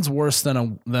 Nothing's worse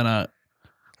than a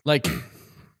like.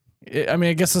 I mean,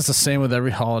 I guess it's the same with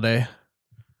every holiday.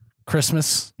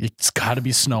 Christmas, it's got to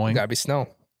be snowing. Got to be snow.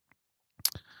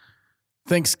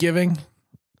 Thanksgiving,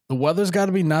 the weather's got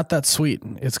to be not that sweet.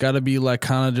 It's got to be like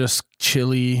kind of just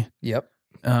chilly. Yep.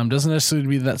 Doesn't necessarily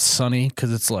be that sunny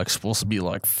because it's like supposed to be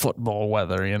like football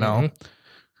weather, you know.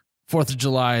 4th of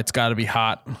July, it's got to be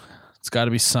hot. It's got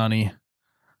to be sunny.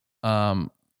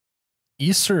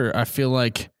 Easter, I feel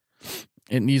like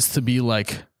it needs to be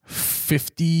like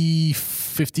 50,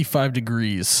 55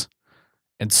 degrees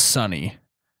and sunny.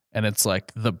 And it's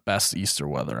like the best Easter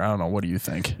weather. I don't know. What do you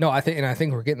think? No, I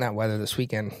think we're getting that weather this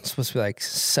weekend. It's supposed to be like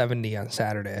 70 on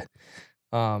Saturday.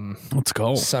 Let's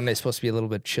go. Sunday's supposed to be a little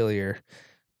bit chillier,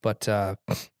 but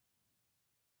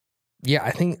yeah,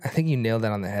 I think you nailed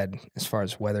that on the head as far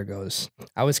as weather goes.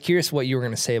 I was curious what you were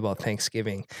going to say about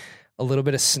Thanksgiving. A little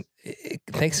bit of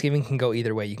Thanksgiving can go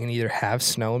either way. You can either have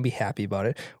snow and be happy about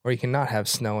it, or you can not have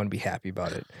snow and be happy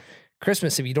about it.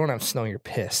 Christmas, if you don't have snow, you're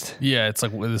pissed. Yeah, it's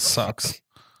like, well, this sucks.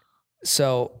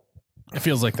 So it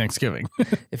feels like Thanksgiving.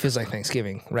 It feels like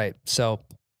Thanksgiving, right? So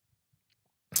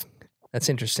that's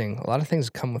interesting. A lot of things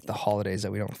come with the holidays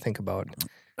that we don't think about.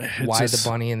 Why the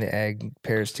bunny and the egg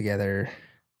pairs together.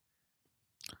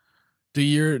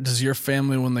 Does your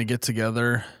family, when they get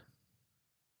together,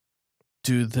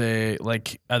 do they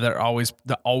like, are there always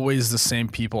the same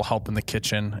people help in the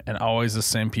kitchen and always the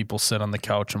same people sit on the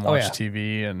couch and watch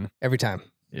TV and every time?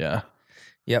 Yeah.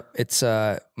 Yep. It's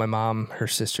my mom, her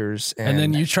sisters. And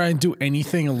then you try and do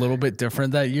anything a little bit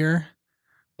different that year?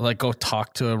 Like go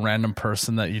talk to a random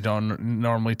person that you don't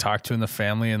normally talk to in the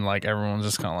family and like everyone's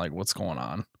just kind of like, what's going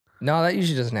on? No, that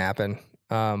usually doesn't happen.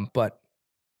 But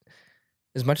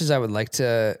as much as I would like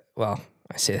to, well,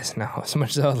 I say this now, as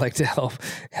much as I would like to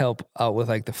help out with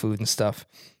like the food and stuff.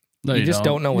 No, you just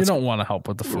don't know you don't want to help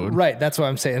with the food. Right. That's what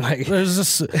I'm saying. Like there's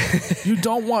just, you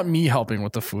don't want me helping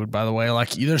with the food, by the way. Like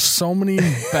there's so many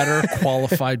better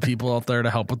qualified people out there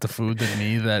to help with the food than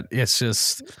me that it's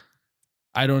just,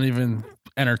 I don't even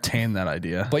entertain that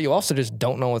idea. But you also just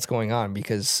don't know what's going on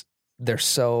because they're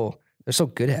so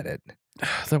good at it.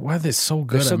 Why are they so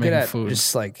good at making food?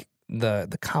 Just like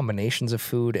the combinations of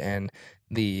food and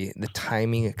the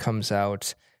timing it comes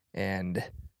out. And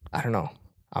I don't know.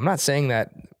 I'm not saying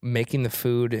that making the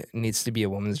food needs to be a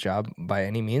woman's job by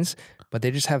any means, but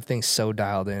they just have things so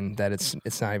dialed in that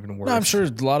it's not even worth. No, I'm sure a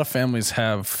lot of families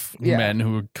have men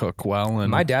who cook well.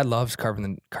 And my dad loves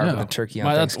carving the turkey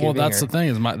on Thanksgiving. That's the thing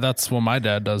is that's what my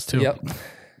dad does too. Yep.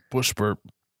 Bush burp.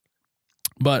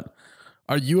 But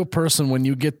are you a person when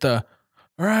you get all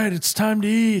right, it's time to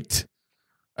eat?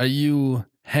 Are you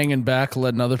hanging back,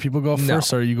 letting other people go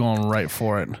first, or are you going right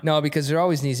for it? No, because there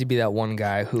always needs to be that one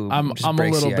guy who I'm a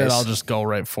little bit. I'll just go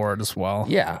right for it as well.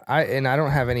 Yeah, I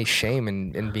don't have any shame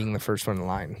in being the first one in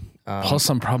line. Plus,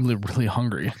 I'm probably really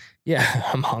hungry. Yeah,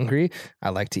 I'm hungry. I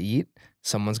like to eat.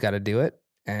 Someone's got to do it,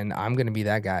 and I'm going to be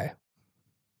that guy.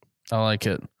 I like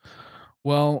it.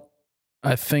 Well,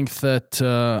 I think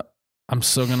that I'm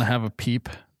still going to have a peep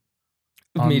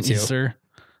on Me too. Easter.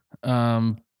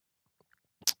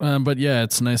 But yeah,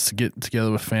 it's nice to get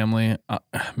together with family.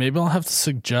 Maybe I'll have to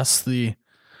suggest if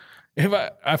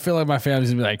I feel like my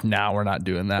family's gonna be like, nah, we're not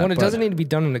doing that. Well, it doesn't need to be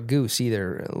done in a goose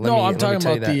either. I'm talking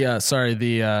about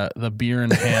the beer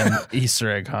in hand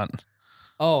Easter egg hunt.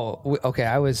 Oh, okay.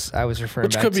 I was referring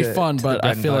which back could be to, fun, to but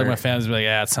I feel like my butter. family's be like,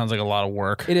 yeah, it sounds like a lot of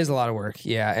work. It is a lot of work,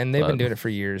 yeah, and they've been doing it for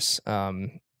years.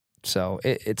 So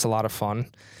it's a lot of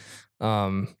fun.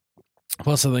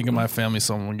 Plus, I think in my family,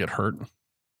 someone would get hurt.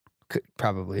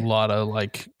 Probably a lot of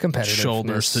like competitive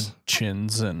shoulders to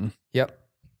chins and yep.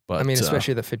 But I mean,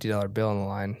 especially the $50 bill on the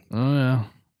line. Oh yeah,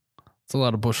 it's a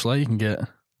lot of Busch Light you can get.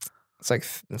 It's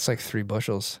like 3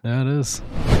 bushels. Yeah, it is.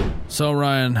 So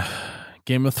Ryan,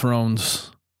 Game of Thrones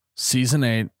season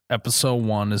 8, episode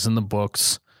 1 is in the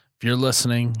books. If you're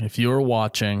listening, if you are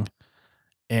watching,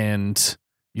 and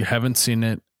you haven't seen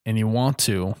it and you want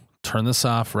to, turn this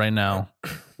off right now.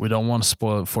 We don't want to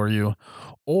spoil it for you.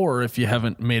 Or if you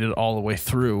haven't made it all the way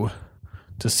through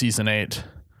to season 8,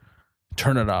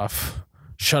 turn it off,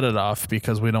 shut it off,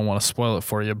 because we don't want to spoil it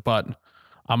for you. But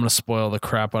I'm going to spoil the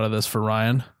crap out of this for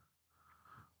Ryan.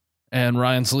 And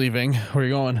Ryan's leaving. Where are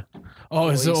you going? Oh,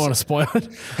 you don't want to spoil it?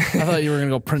 I thought you were going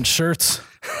to go print shirts.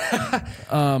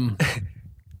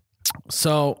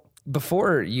 So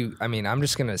before I'm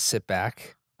just going to sit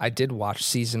back. I did watch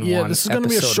season 1. Yeah, this is going to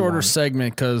be a shorter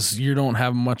segment because you don't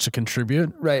have much to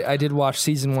contribute. Right. I did watch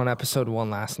season 1, episode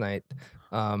 1 last night.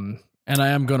 And I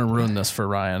am going to ruin this for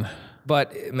Ryan.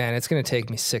 But man, it's going to take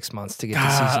me 6 months to get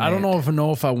to season 8. I don't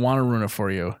know if I want to ruin it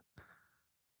for you.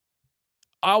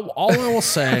 All I will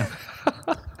say,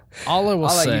 I'll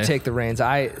let you take the reins.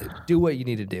 I do what you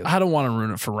need to do. I don't want to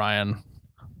ruin it for Ryan.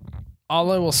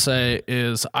 All I will say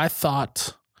is I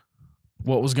thought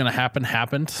what was going to happen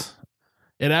happened.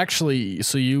 It actually,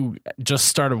 so you just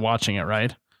started watching it,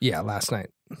 right? Yeah, last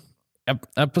night.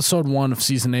 Episode 1 of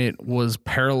season 8 was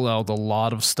paralleled a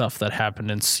lot of stuff that happened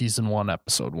in season 1,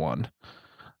 episode 1.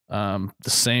 The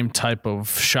same type of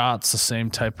shots, the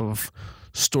same type of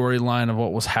storyline of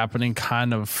what was happening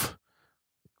kind of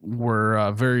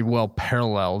were very well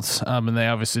paralleled, and they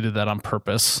obviously did that on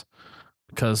purpose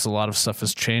because a lot of stuff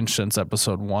has changed since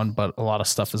episode 1, but a lot of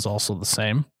stuff is also the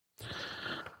same.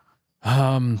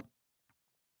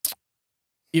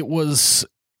 It was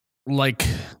like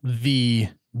the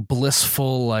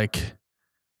blissful, like,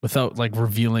 without like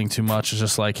revealing too much, it's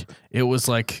just like, it was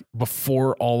like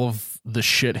before all of the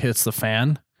shit hits the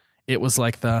fan, it was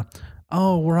like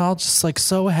we're all just like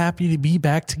so happy to be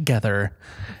back together.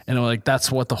 And like,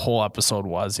 that's what the whole episode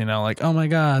was, like, oh my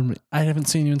God, I haven't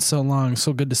seen you in so long.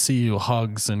 So good to see you.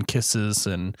 Hugs and kisses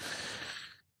and,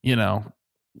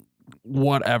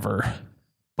 whatever.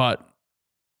 But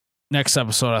next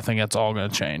episode, I think it's all going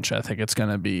to change. I think it's going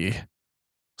to be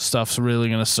stuff's really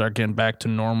going to start getting back to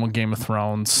normal Game of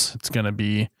Thrones. It's going to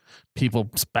be people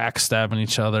backstabbing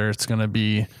each other. It's going to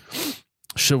be,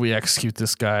 should we execute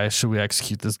this guy? Should we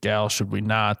execute this gal? Should we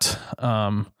not?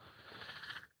 And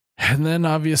then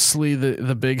obviously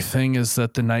the big thing is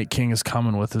that the Night King is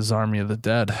coming with his army of the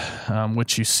dead,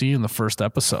 which you see in the first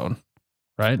episode,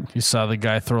 right? You saw the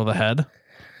guy throw the head.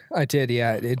 I did,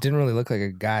 yeah. It didn't really look like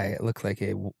a guy. It looked like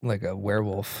a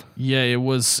werewolf. Yeah, it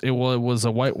was a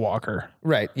White Walker.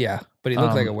 Right, yeah. But he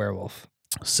looked like a werewolf.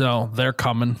 So they're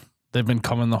coming. They've been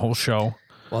coming the whole show.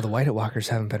 Well, the White Walkers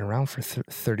haven't been around for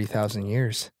 30,000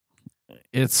 years.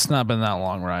 It's not been that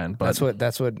long, Ryan. But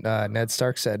that's what Ned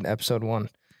Stark said in episode 1.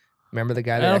 Remember the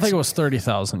guy that I don't think it was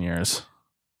 30,000 years.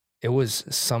 It was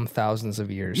some thousands of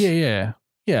years. Yeah.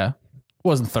 It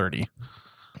wasn't 30.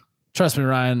 Trust me,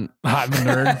 Ryan. I'm a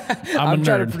nerd. I'm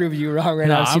trying to prove you wrong right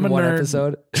now. I've seen one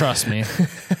episode. Trust me.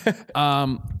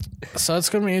 So it's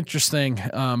going to be interesting.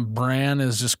 Bran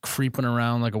is just creeping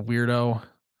around like a weirdo.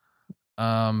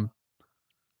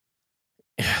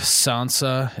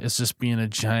 Sansa is just being a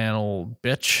giant old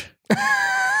bitch.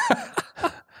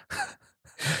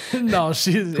 No, Who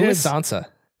is Sansa?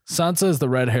 Sansa is the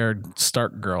red-haired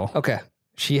Stark girl. Okay.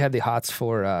 She had the hots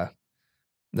for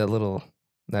that little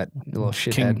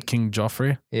shithead. King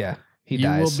Joffrey. Yeah. He you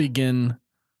dies. will begin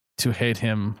to hate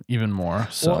him even more.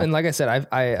 So. Well, and like I said,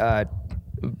 I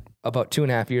about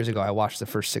 2.5 years ago, I watched the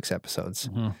first 6 episodes.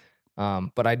 Mm-hmm.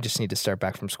 But I just need to start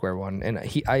back from square one. And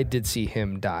I did see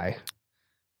him die.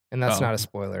 And that's not a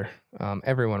spoiler.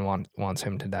 Everyone wants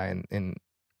him to die in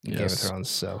Game of Thrones.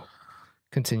 So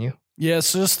continue. Yeah,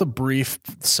 so just a brief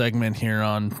segment here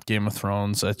on Game of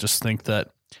Thrones. I just think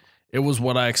that it was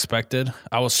what I expected.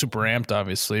 I was super amped,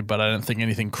 obviously, but I didn't think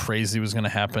anything crazy was going to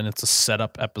happen. It's a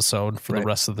setup episode for the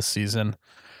rest of the season.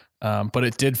 But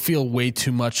it did feel way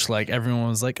too much like everyone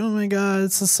was like, oh my God,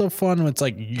 this is so fun. And it's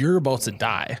like, you're about to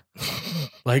die.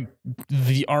 Like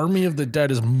the army of the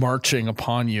dead is marching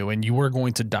upon you and you are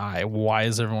going to die. Why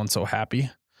is everyone so happy?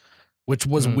 Which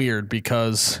was weird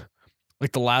because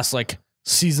like the last like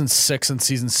season 6 and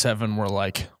season 7 were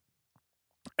like,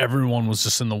 everyone was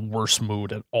just in the worst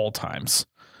mood at all times.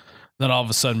 Then all of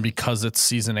a sudden, because it's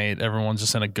season 8, everyone's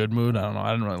just in a good mood. I don't know.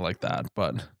 I didn't really like that,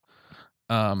 but it's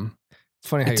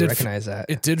funny how you recognize that.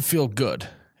 It did feel good.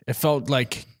 It felt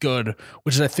like good,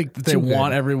 which is I think that they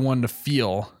want everyone to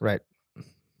feel. Right.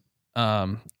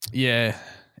 Yeah,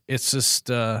 it's just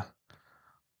I'm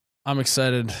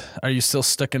excited. Are you still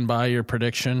sticking by your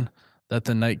prediction that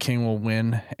the Night King will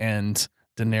win and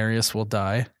Daenerys will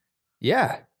die?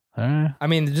 Yeah. I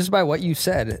mean, just by what you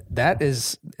said,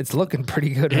 it's looking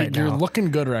pretty good right now. You're looking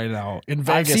good right now. In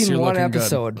Vegas, I've seen you're one looking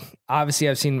episode. Good. Obviously,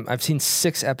 I've seen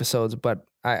 6 episodes, but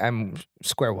I'm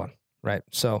square one, right?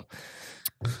 So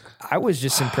I was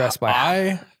just impressed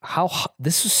by how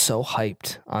this was so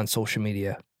hyped on social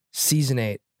media. Season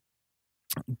 8.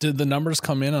 Did the numbers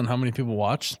come in on how many people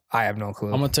watched? I have no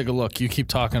clue. I'm gonna take a look. You keep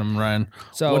talking, Ryan.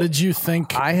 So what did you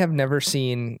think? I have never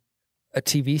seen a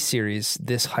TV series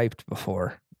this hyped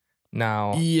before.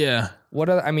 Now, yeah.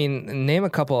 Name a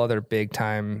couple other big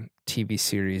time TV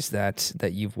series that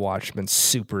you've watched, been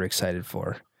super excited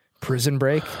for. Prison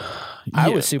Break. I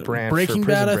was super amped. Breaking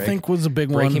Bad, I think, was a big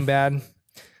one. Breaking Bad,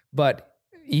 but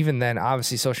even then,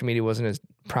 obviously, social media wasn't as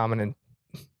prominent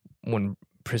when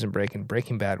Prison Break and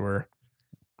Breaking Bad were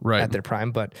at their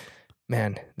prime. But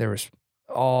man, there was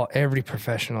every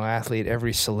professional athlete,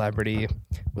 every celebrity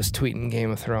was tweeting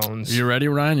Game of Thrones. You ready,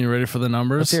 Ryan? You ready for the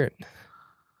numbers? Let's hear it.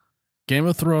 Game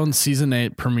of Thrones Season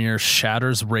 8 premiere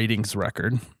shatters ratings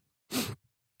record.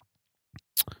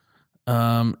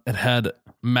 It had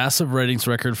massive ratings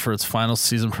record for its final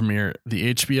season premiere.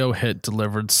 The HBO hit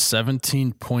delivered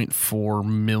 17.4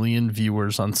 million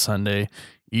viewers on Sunday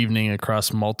evening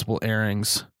across multiple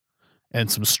airings and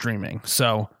some streaming.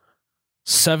 So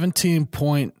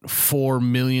 17.4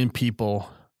 million people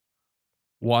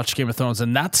watch Game of Thrones.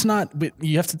 And that's not,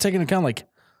 you have to take into account, like,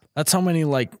 that's how many,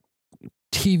 like,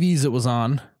 TVs it was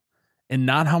on. and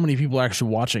not how many people are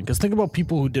actually watching. Because think about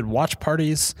people who did watch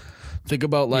parties. Think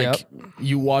about like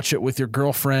you watch it with your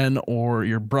girlfriend or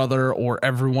your brother or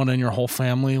everyone in your whole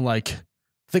family. Like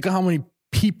think of how many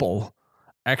people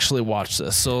actually watch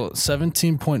this. So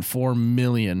 17.4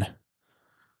 million.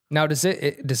 Now, does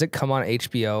it come on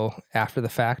HBO after the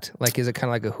fact? Like, is it kind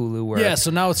of like a Hulu where? Yeah, so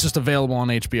now it's just available on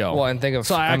HBO. Well, and think of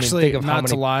so I actually not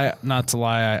to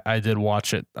lie, I did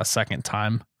watch it a second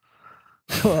time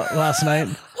last night.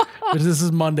 This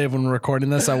is Monday when we're recording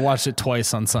this. I watched it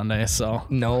twice on Sunday. So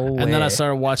no way. And then I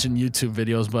started watching YouTube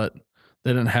videos, but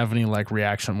they didn't have any like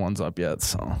reaction ones up yet.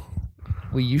 So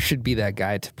well, you should be that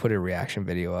guy to put a reaction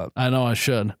video up. I know I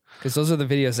should, because those are the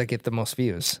videos that get the most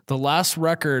views. The last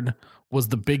record was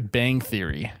The Big Bang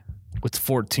Theory with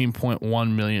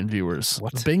 14.1 million viewers.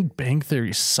 What? The Big Bang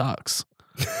Theory sucks.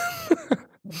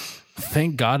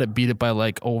 Thank God it beat it by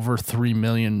like over 3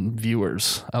 million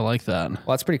viewers. I like that. Well,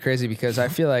 that's pretty crazy because I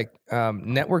feel like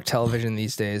network television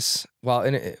these days, well,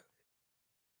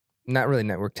 not really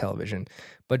network television,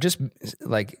 but just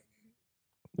like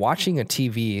watching a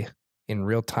TV in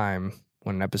real time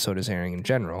when an episode is airing in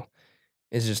general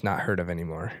is just not heard of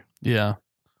anymore. Yeah.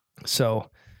 So,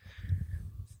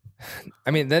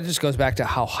 I mean, that just goes back to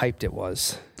how hyped it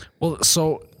was. Well,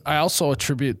 so I also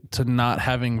attribute to not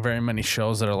having very many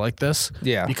shows that are like this.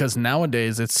 Yeah. Because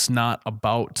nowadays it's not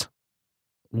about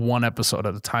one episode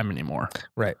at a time anymore.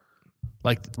 Right.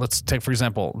 Like, let's take, for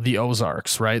example, The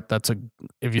Ozarks, right?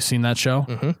 Have you seen that show?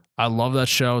 Mm-hmm. I love that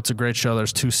show. It's a great show.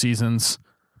 There's 2 seasons.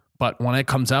 But when it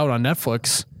comes out on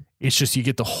Netflix, it's just you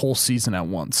get the whole season at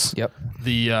once. Yep.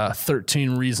 The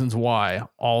 13 Reasons Why,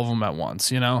 all of them at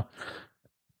once, you know?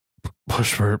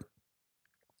 Push for.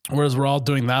 Whereas we're all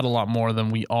doing that a lot more than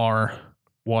we are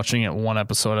watching it one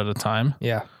episode at a time.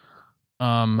 Yeah.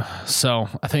 So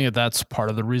I think that's part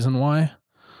of the reason why.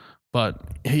 But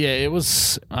yeah, it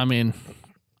was, I mean,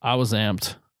 I was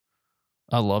amped.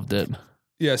 I loved it.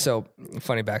 Yeah. So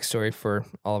funny backstory for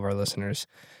all of our listeners.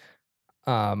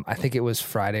 I think it was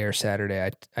Friday or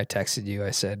Saturday. I texted you.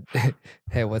 I said,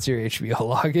 "Hey, what's your HBO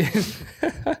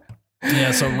login?"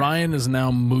 Yeah. So Ryan is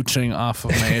now mooching off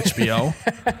of my HBO.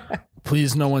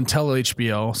 Please, no one tell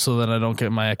HBO so that I don't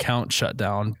get my account shut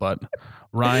down. But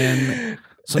Ryan,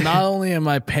 so not only am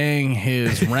I paying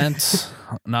his rent,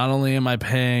 not only am I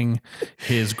paying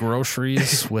his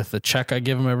groceries with the check I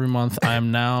give him every month, I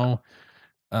am now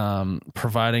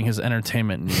providing his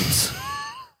entertainment needs.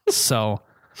 So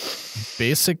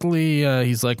basically,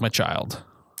 he's like my child.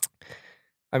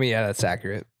 I mean, yeah, that's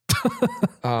accurate.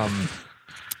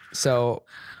 So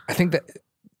I think that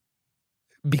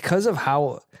because of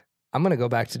how, I'm going to go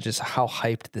back to just how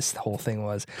hyped this whole thing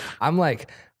was. I'm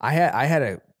like, I had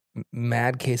a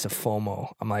mad case of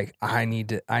FOMO. I'm like, I need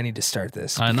to start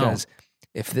this. I know. Because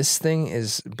if this thing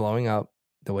is blowing up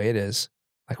the way it is,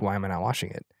 like, why am I not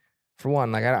watching it? For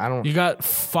one, like, I don't. You got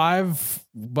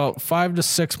about 5 to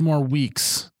 6 more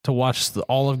weeks to watch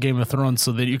all of Game of Thrones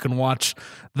so that you can watch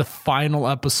the final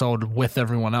episode with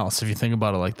everyone else. If you think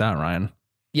about it like that, Ryan.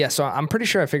 Yeah, so I'm pretty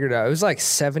sure I figured it out. It was like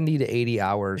 70 to 80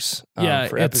 hours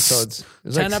for episodes. It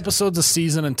was 10 episodes a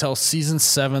season until season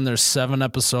 7. There's 7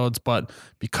 episodes, but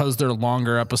because they're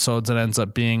longer episodes, it ends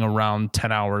up being around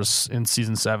 10 hours in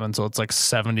season 7. So it's like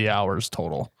 70 hours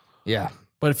total. Yeah.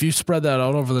 But if you spread that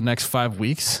out over the next 5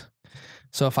 weeks.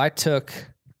 So if I took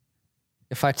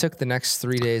the next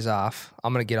 3 days off,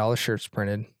 I'm going to get all the shirts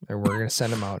printed, or we're going to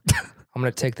send them out. I'm going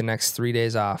to take the next 3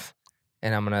 days off,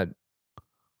 and I'm going to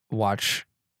watch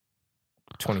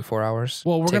 24 hours.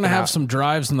 Well, we're going to have some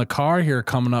drives in the car here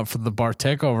coming up for the bar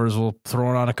takeovers. We'll throw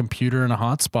it on a computer and a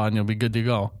hotspot, and you'll be good to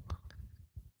go.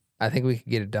 I think we could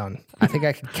get it done. I think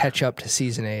I could catch up to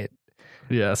season 8.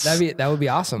 Yes. That would be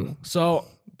awesome. So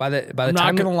by the I'm time,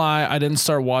 not going to lie, I didn't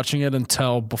start watching it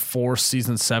until before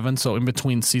season 7. So in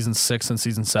between season 6 and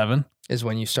season 7 is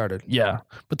when you started. Yeah.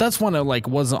 But that's when it like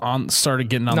started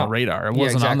getting on the radar. It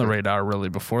wasn't on the radar really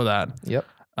before that. Yep.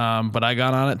 But I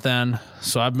got on it then.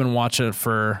 So I've been watching it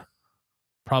for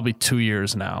probably 2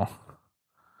 years now.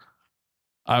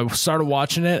 I started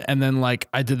watching it, and then like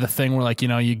I did the thing where like, you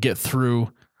know, you get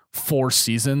through 4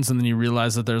 seasons and then you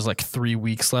realize that there's like 3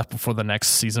 weeks left before the next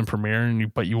season premiere,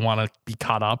 but you want to be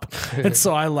caught up. And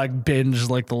so I like binged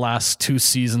like the last 2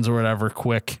 seasons or whatever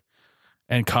quick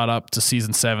and caught up to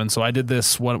season 7. So I did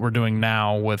this, what we're doing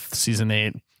now with season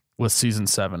 8 with season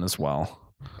 7 as well.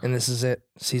 And this is it.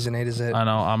 Season 8 is it. I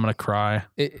know. I'm going to cry.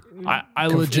 I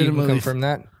You legitimately can confirm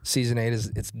that season 8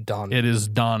 it's done. It is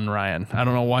done, Ryan. I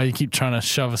don't know why you keep trying to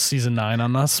shove a season 9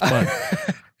 on us, but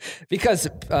because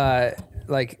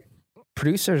like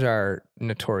producers are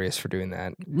notorious for doing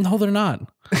that. no, they're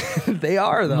not. They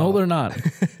are though. No, they're not.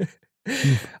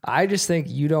 I just think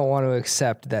you don't want to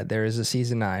accept that there is a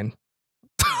season 9.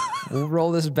 We'll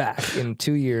roll this back in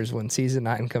 2 years when season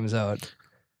 9 comes out,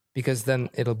 because then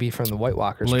it'll be from the White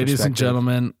Walkers. Ladies and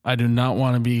gentlemen, I do not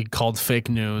want to be called fake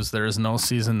news. There is no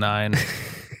season 9.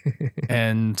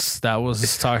 And that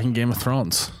was talking Game of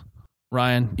Thrones.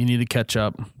 Ryan, you need to catch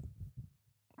up.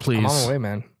 Please. I'm on the way,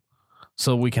 man.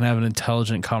 So we can have an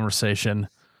intelligent conversation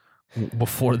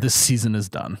before this season is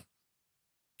done.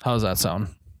 How does that sound?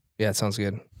 Yeah, it sounds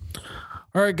good.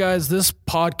 All right, guys, this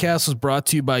podcast was brought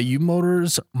to you by U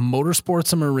Motors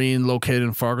Motorsports and Marine, located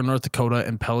in Fargo, North Dakota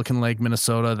and Pelican Lake,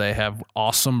 Minnesota. They have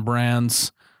awesome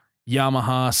brands: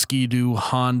 Yamaha, Ski-Doo,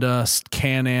 Honda,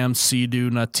 Can-Am, Sea-Doo,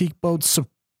 Nautique boats,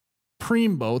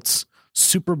 Supreme boats,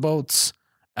 super boats,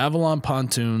 Avalon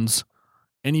pontoons,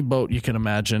 any boat you can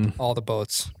imagine. All the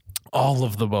boats. All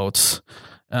of the boats.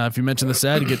 If you mention this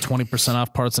ad, you get 20%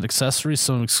 off parts and accessories.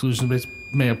 Some exclusions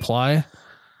may apply.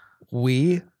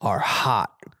 We are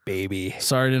hot, baby.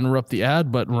 Sorry to interrupt the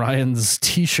ad, but Ryan's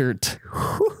t-shirt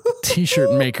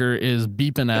maker is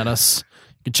beeping at us.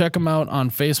 You can check them out on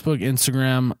Facebook,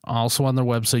 Instagram, also on their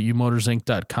website,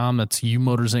 umotorsinc.com. That's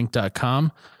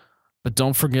umotorsinc.com. But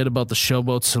don't forget about the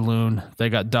Showboat Saloon. They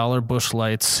got Dollar Busch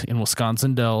Lights in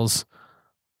Wisconsin Dells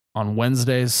on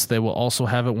Wednesdays. They will also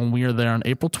have it when we are there on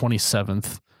April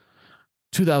 27th,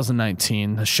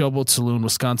 2019. The Showboat Saloon,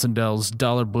 Wisconsin Dells,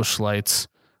 Dollar Busch Lights.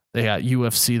 They got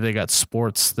UFC, they got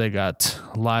sports, they got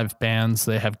live bands,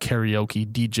 they have karaoke,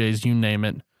 DJs, you name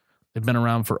it. They've been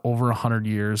around for over 100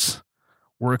 years.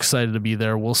 We're excited to be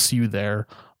there. We'll see you there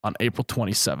on April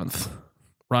 27th.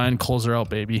 Ryan, close her out,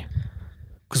 baby.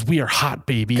 Because we are hot,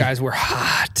 baby. Guys, we're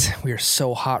hot. We are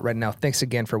so hot right now. Thanks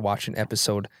again for watching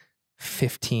episode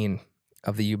 15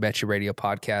 of the You Betcha Radio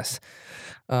podcast.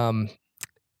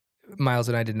 Miles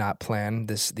and I did not plan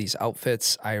these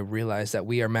outfits. I realized that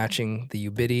we are matching the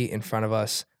Ubidi in front of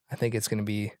us. I think it's going to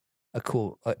be a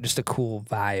cool, just a cool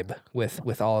vibe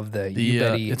with all of the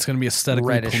Ubidi. It's going to be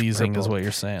aesthetically pleasing, purple. is what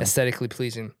you're saying. Aesthetically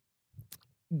pleasing.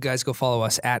 Guys, go follow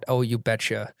us at You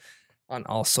Betcha on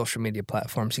all social media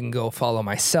platforms. You can go follow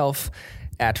myself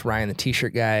at Ryan the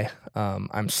T-Shirt Guy.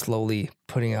 I'm slowly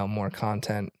putting out more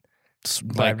content.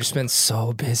 But I've just been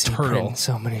so busy printing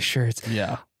so many shirts.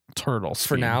 Yeah. Turtle speed.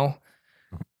 For now,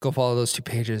 go follow those 2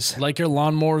 pages. Like your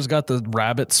lawnmower's got the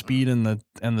rabbit speed and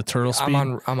the turtle speed.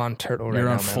 I'm on turtle right now. You're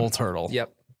on man. full turtle.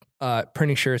 Yep.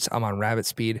 Printing shirts, I'm on rabbit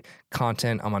speed.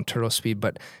 Content, I'm on turtle speed,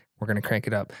 but we're gonna crank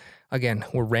it up. Again,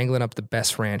 we're wrangling up the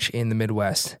best ranch in the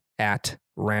Midwest at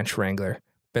Ranch Wrangler.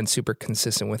 Been super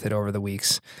consistent with it over the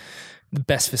weeks. The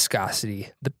best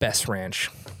viscosity, the best ranch.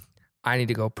 I need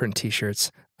to go print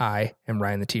t-shirts. I am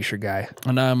Ryan the T-Shirt Guy.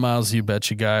 And I'm Miles, You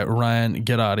Betcha Guy. Ryan,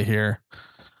 get out of here.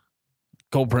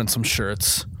 Go print some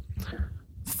shirts.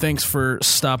 Thanks for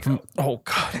stopping. Oh,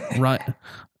 God. Ryan.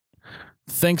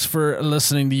 Thanks for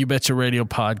listening to You Betcha Radio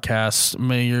podcast.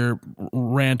 May your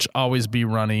ranch always be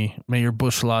runny. May your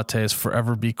bush lattes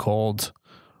forever be cold.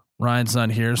 Ryan's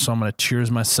not here, so I'm going to cheers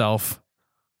myself.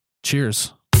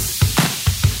 Cheers.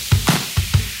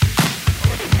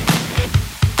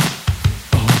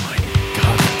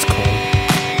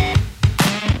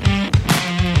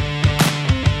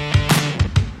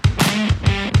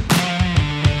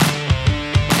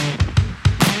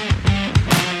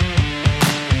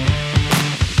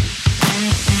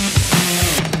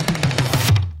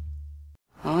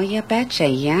 Oh, you betcha,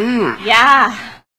 yeah. Yeah.